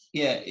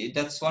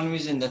 That's one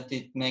reason that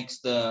it makes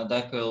the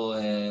diaper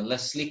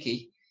less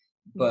leaky.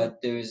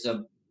 But there is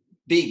a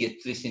big,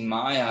 at least in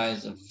my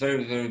eyes, a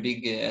very, very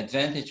big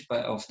advantage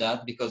of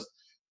that, because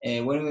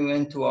when we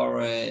went to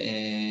our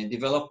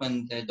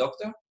development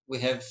doctor, we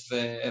have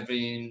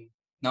every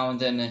now and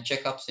then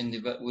checkups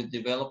with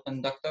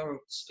development doctor.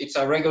 It's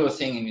a regular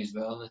thing in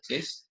Israel, at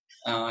least.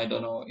 I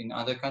don't know in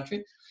other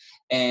countries.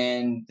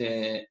 And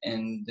he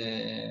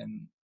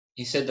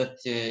said that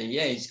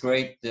it's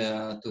great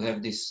to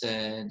have this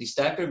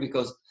diaper,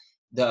 because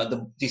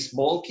this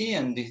bulky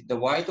and the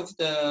width of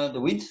the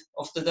width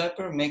of the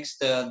diaper makes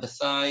the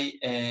thigh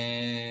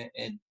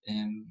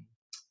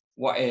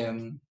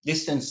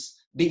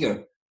distance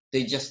bigger.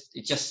 It just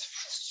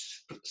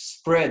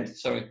spread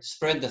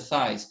the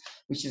thighs,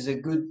 which is a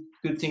good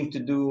thing to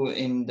do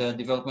in the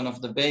development of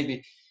the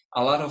baby.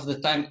 A lot of the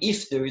time,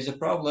 if there is a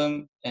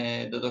problem,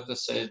 the doctor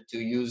said to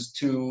use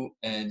 2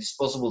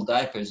 disposable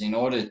diapers in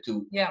order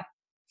to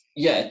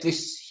at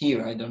least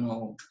here, I don't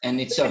know.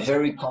 And it's a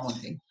very common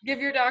thing.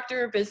 Give your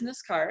doctor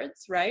business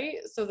cards,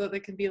 right? So that they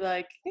can be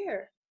like,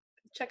 here,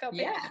 check out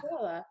Baby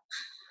Sheila,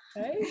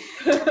 right?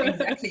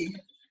 Exactly.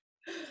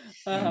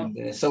 And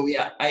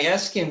I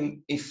asked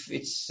him if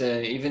it's,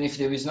 even if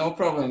there is no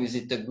problem, is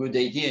it a good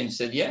idea? And he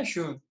said, yeah,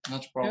 sure,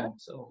 not a problem.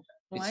 So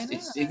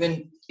it's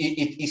even,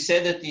 he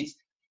said that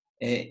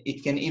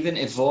it can even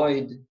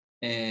avoid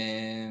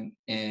a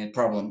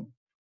problem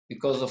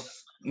because of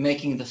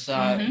making the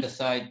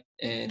side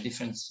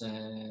difference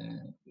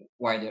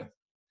wider.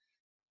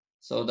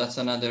 So that's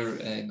another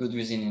good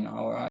reason in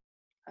our eyes.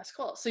 That's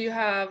cool. So you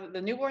have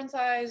the newborn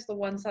size, the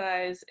one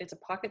size, it's a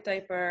pocket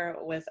diaper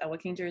with a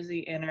wicking jersey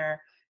inner,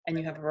 and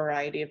you have a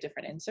variety of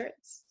different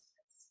inserts.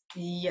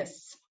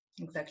 Yes,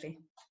 exactly.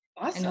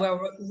 Awesome. And we're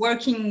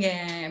working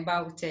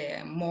about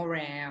more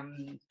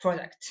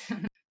product.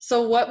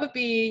 So what would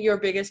be your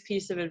biggest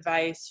piece of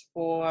advice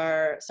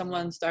for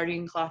someone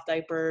starting cloth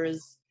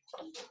diapers?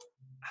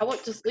 How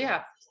about just,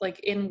 like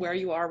in where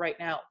you are right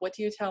now, what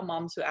do you tell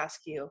moms who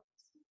ask you?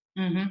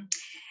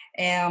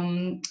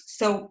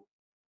 So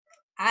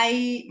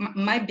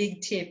my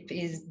big tip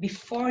is,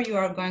 before you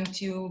are going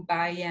to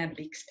buy a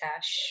big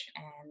stash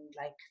and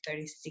like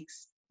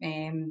 36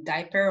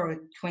 diaper or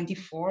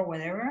 24,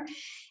 whatever,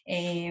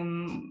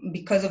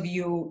 because of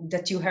you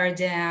heard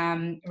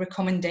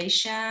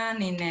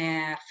recommendation in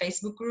a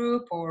Facebook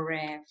group or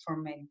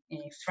from a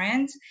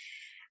friend,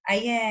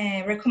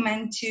 I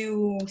recommend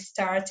to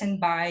start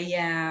and buy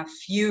a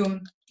few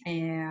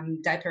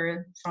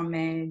diaper from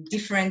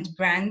different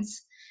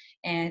brands,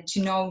 and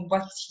to know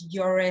what's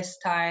your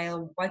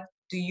style, what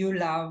do you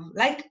love,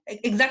 like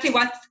exactly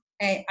what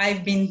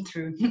I've been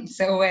through.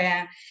 So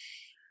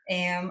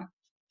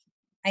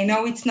I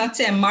know it's not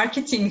a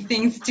marketing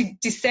things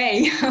to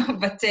say,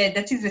 but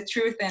that is the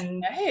truth.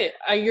 And hey,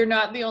 you're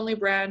not the only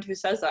brand who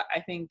says that. I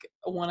think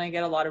when I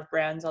get a lot of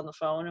brands on the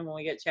phone and when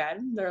we get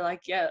chatting, they're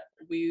like, yeah,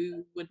 we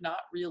would not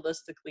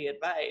realistically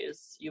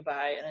advise you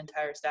buy an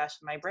entire stash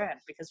of my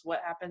brand, because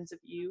what happens if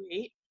you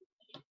hate?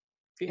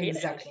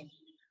 Exactly.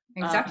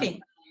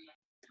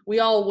 we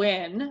all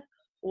win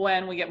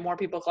when we get more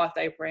people cloth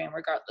diapering,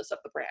 regardless of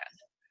the brand.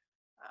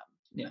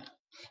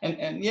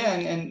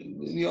 And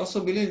we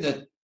also believe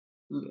that,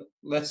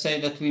 let's say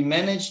that we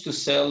managed to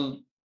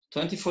sell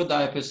 24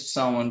 diapers to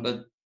someone,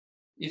 but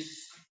if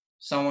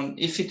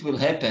it will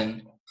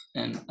happen,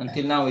 and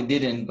until now it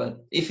didn't,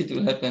 but if it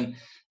will happen,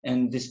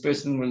 and this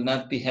person will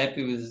not be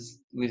happy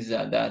with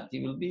that,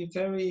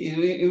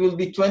 it will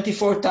be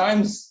 24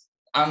 times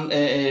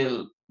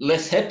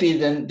less happy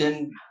than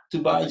to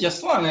buy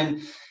just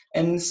one,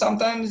 and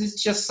sometimes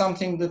it's just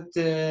something that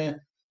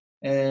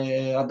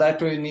a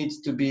diaper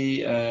needs to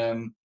be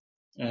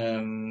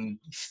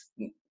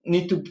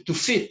need to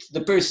fit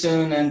the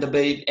person and the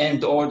baby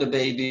or the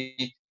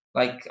baby.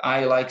 Like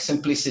I like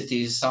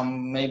simplicity.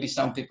 Maybe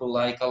some people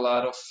like a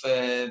lot of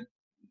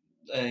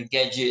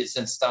gadgets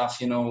and stuff,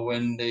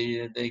 when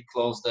they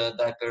close the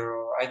diaper,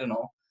 or I don't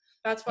know.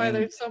 That's why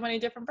there's so many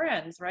different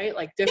brands, right?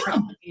 Like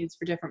different needs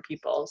for different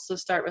people. So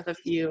start with a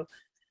few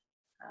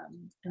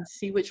and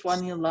see which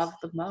one you love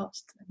the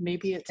most.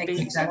 Maybe it's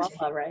Baby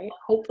Koala, right?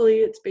 Hopefully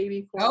it's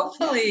Baby Koala.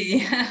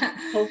 Hopefully.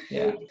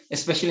 Yeah,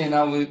 especially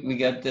now we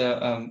got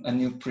a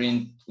new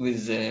print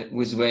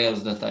with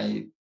whales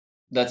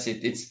that's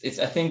it. It's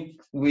I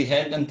think we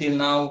had until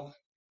now,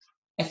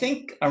 I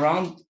think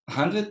around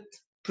 100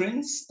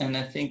 prints, and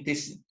I think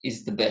this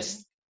is the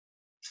best.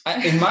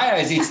 In my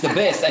eyes, it's the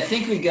best. I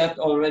think we got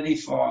already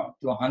to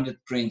 100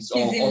 prints.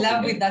 He's in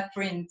love with that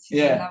print.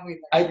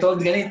 I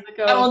told Ganit,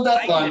 I want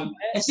that one.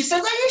 And she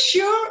said, are you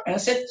sure? And I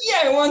said,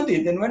 yeah, I want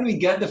it. And when we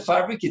got the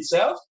fabric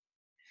itself,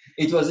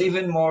 it was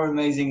even more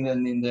amazing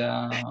than in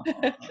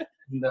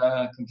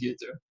the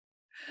computer.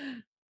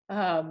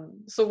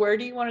 So where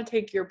do you want to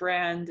take your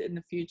brand in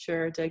the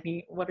future,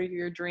 Dagny? What are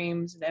your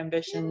dreams and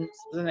ambitions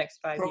for the next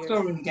 5 years?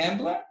 Procter &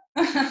 Gamble?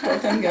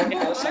 Procter &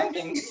 Gamble or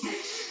something?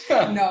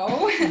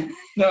 No.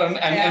 No,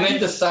 I meant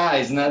the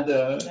size, not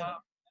the...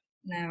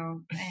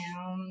 No.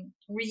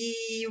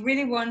 We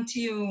really want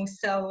to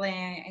sell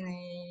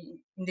in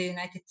the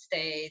United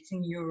States,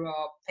 in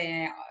Europe,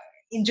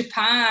 in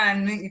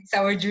Japan. It's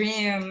our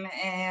dream.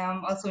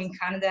 Also in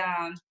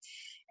Canada.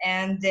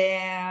 And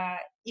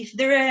if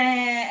there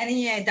are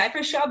any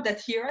diaper shop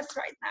that hear us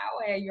right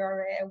now,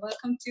 you're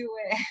welcome to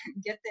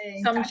get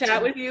come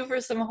chat with you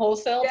for some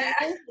wholesale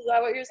deals. Is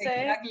that what you're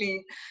saying?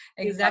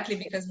 Exactly,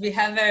 because we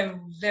have a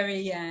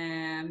very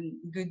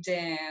good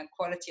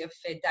quality of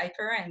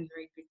diaper and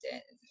very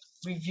good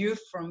review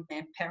from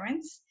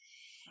parents.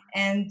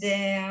 And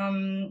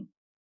I'm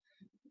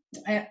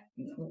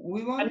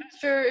not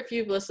sure if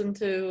you've listened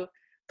to.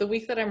 The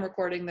week that I'm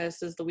recording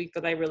this is the week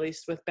that I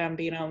released with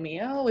Bambino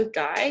Mio with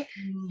Guy.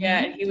 Mm-hmm. Yeah,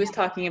 and he was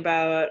talking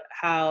about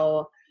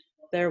how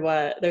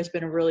there's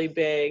been a really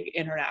big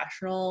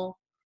international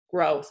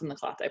growth in the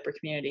cloth diaper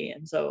community,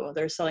 and so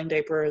they're selling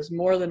diapers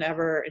more than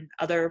ever in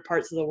other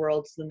parts of the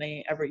world than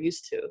they ever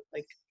used to.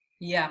 Like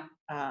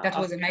that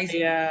was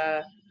amazing.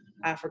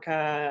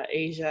 Africa,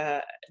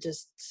 Asia,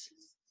 just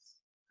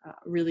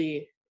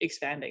really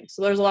expanding.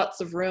 So there's lots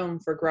of room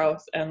for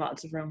growth and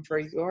lots of room for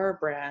your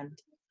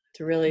brand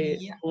to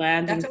really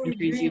land in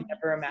countries you've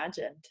never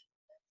imagined.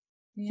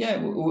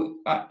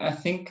 I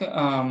think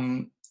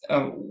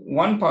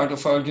one part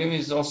of our dream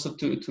is also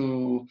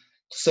to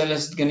sell,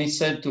 as Ganit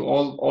said, to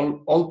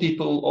all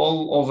people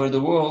all over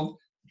the world,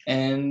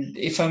 and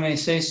if I may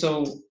say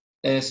so,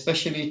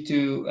 especially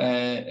to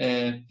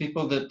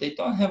people that they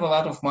don't have a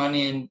lot of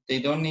money and they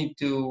don't need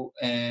to,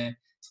 and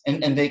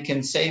they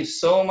can save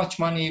so much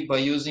money by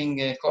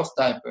using cloth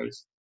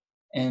diapers,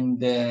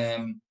 and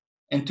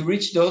to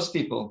reach those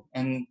people,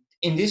 and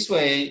in this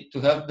way to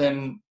help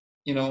them,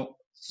 to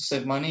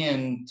save money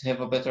and to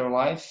have a better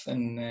life,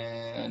 and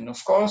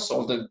of course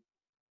all the,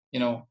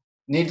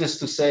 needless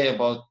to say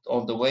about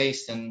all the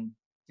waste and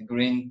the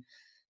green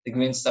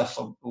stuff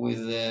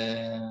with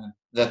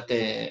that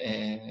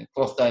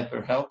cloth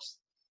diaper helps,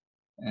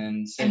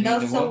 and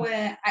also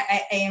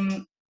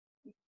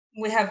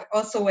we have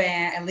also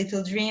a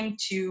little dream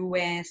to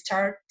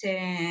start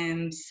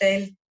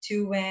sell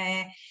to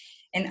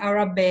an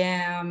Arab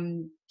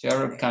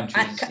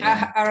countries,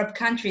 Arab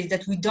countries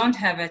that we don't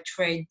have a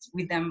trade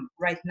with them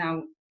right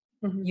now.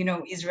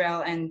 Mm-hmm.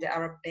 Israel and the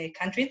Arab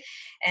countries,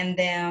 and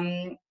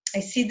I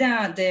see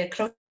the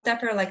cloth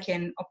diaper like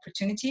an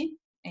opportunity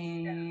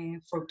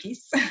for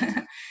peace.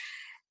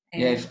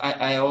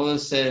 I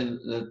always say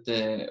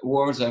that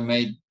wars are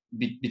made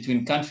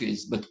between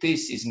countries, but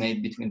peace is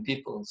made between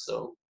people.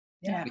 So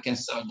we can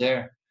start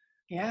there.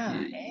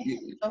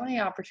 So many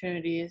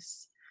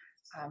opportunities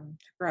to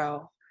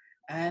grow.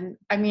 And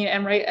I mean,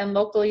 and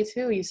locally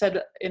too, you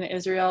said in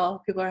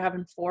Israel, people are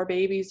having 4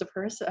 babies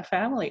a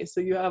family.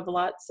 So you have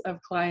lots of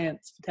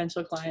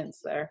potential clients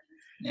there.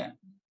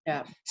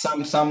 Yeah.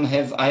 Some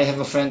have, I have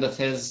a friend that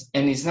has,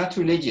 and he's not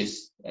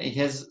religious. He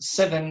has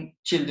 7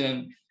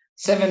 children,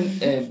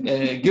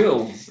 7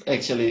 girls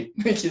actually,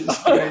 which is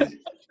crazy.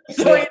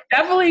 So he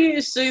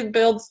definitely should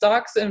build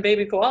stocks in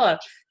Baby Koala,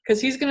 because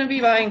he's going to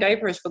be buying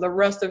diapers for the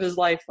rest of his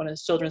life when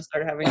his children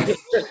start having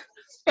diapers.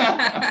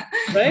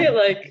 Right?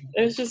 Like,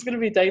 it's just going to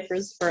be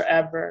diapers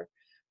forever.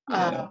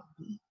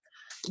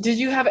 Did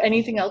you have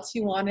anything else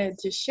you wanted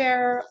to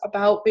share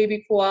about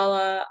Baby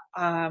Koala?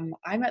 I'm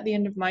at the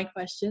end of my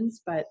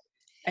questions, but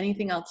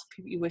anything else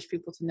you wish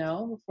people to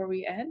know before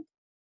we end?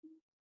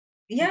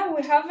 Yeah,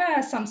 we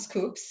have some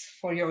scoops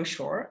for your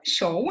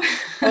show.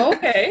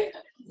 Okay.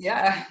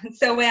 Yeah,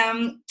 so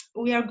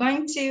we are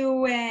going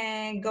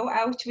to go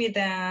out with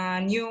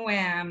a new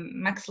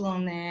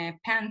Maxilon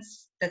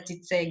pants that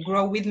it's a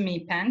Grow With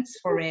Me pants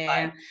for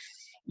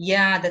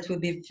yeah, that will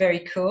be very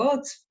cool.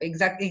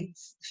 It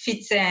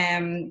fits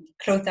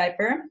cloth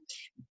diaper,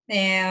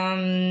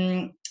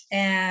 and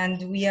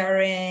we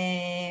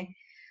are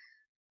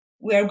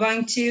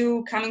going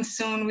to coming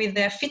soon with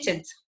the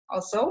fitted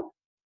also.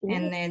 Ooh.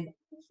 And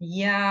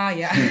yeah,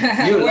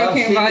 You love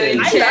working about it.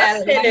 fitted. I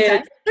love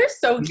it. They're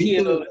so Me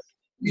cute. too. It's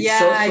Yeah,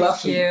 so it's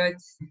fluffy.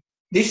 cute.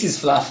 This is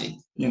fluffy,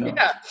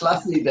 Yeah.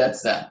 Fluffy,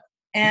 that's that.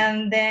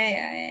 And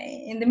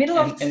in the middle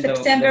of And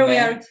September, we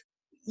are. mat,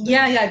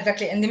 Yeah,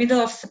 exactly. In the middle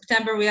of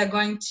September, we are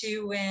going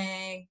to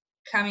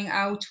coming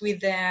out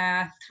with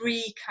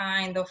 3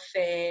 kind of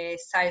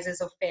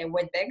sizes of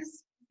wet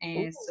bags.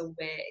 So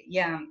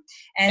yeah,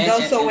 and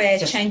also a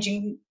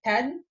changing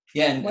pad.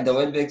 Yeah, and the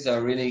wet bags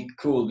are really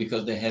cool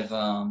because they have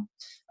a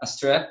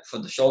strap for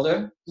the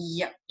shoulder.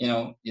 Yeah.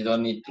 You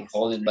don't need to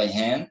hold it by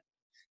hand,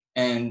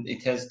 and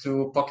it has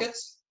 2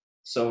 pockets.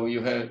 So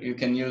you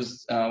can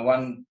use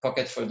one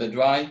pocket for the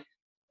dry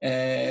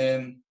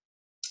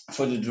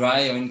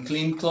and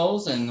clean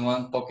clothes, and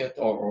one pocket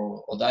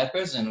or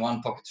diapers, and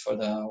one pocket for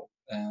the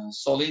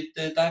solid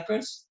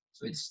diapers.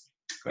 So it's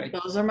great.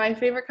 Those are my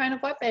favorite kind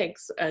of wet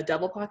bags, a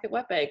double pocket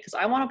wet bag, because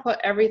I want to put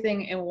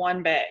everything in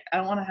one bag. I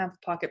don't want to have a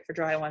pocket for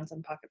dry ones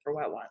and pocket for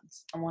wet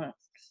ones. I want to.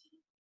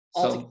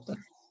 So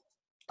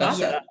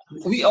Awesome.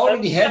 we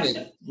already have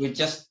it. We're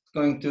just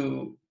going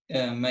to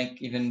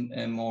make even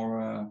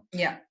more.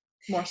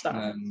 More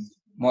stuff.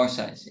 More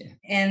size, yeah.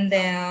 And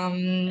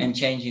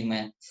changing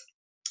mat.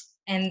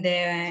 And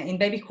in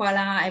Baby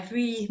Koala,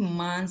 every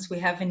month we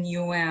have a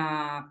new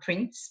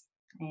print,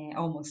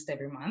 almost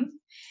every month.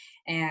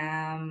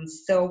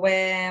 So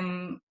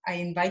I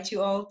invite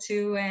you all to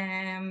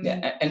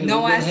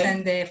know us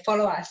and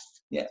follow us.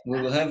 Yeah,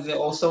 we will have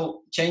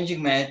also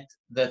changing mat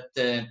that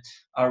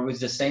are with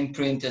the same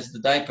print as the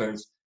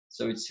diapers.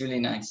 So it's really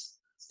nice.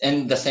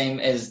 And the same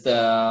as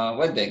the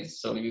wet bags.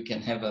 So you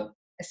can have a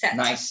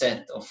nice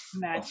set of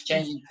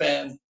changing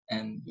pad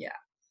and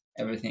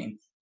everything.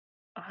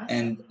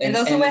 Awesome. And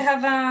also we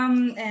have a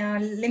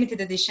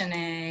limited edition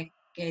a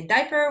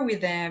diaper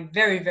with a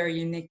very, very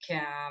unique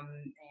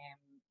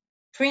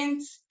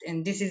print.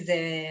 And this is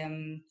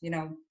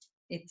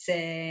it's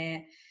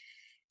a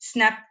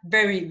snap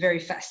very, very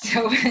fast.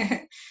 So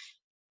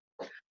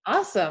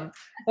awesome.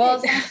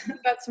 Well,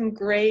 we've got some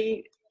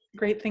great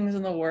things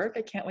in the work.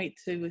 I can't wait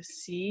to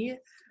see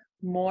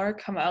more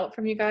come out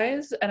from you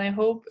guys, and I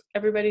hope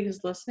everybody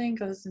who's listening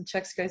goes and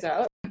checks you guys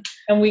out.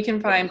 And we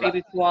can find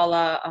Baby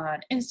Koala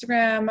on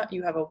Instagram.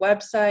 You have a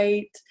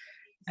website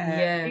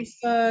and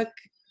Facebook.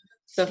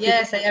 So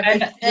yes, I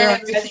have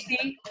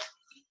everything.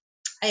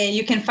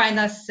 You can find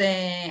us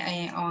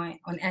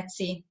on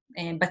Etsy,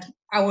 but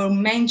our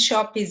main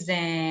shop is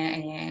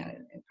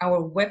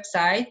our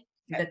website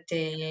that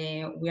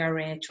we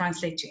are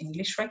translate to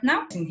English right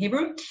now. It's in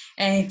Hebrew,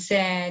 and it's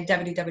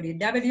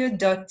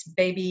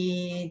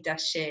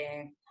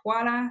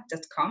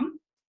www.baby-koala.com.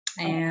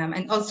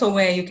 And also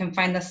where you can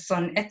find us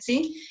on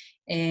Etsy.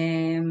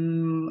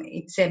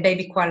 It's a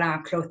Baby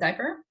Koala cloth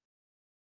diaper.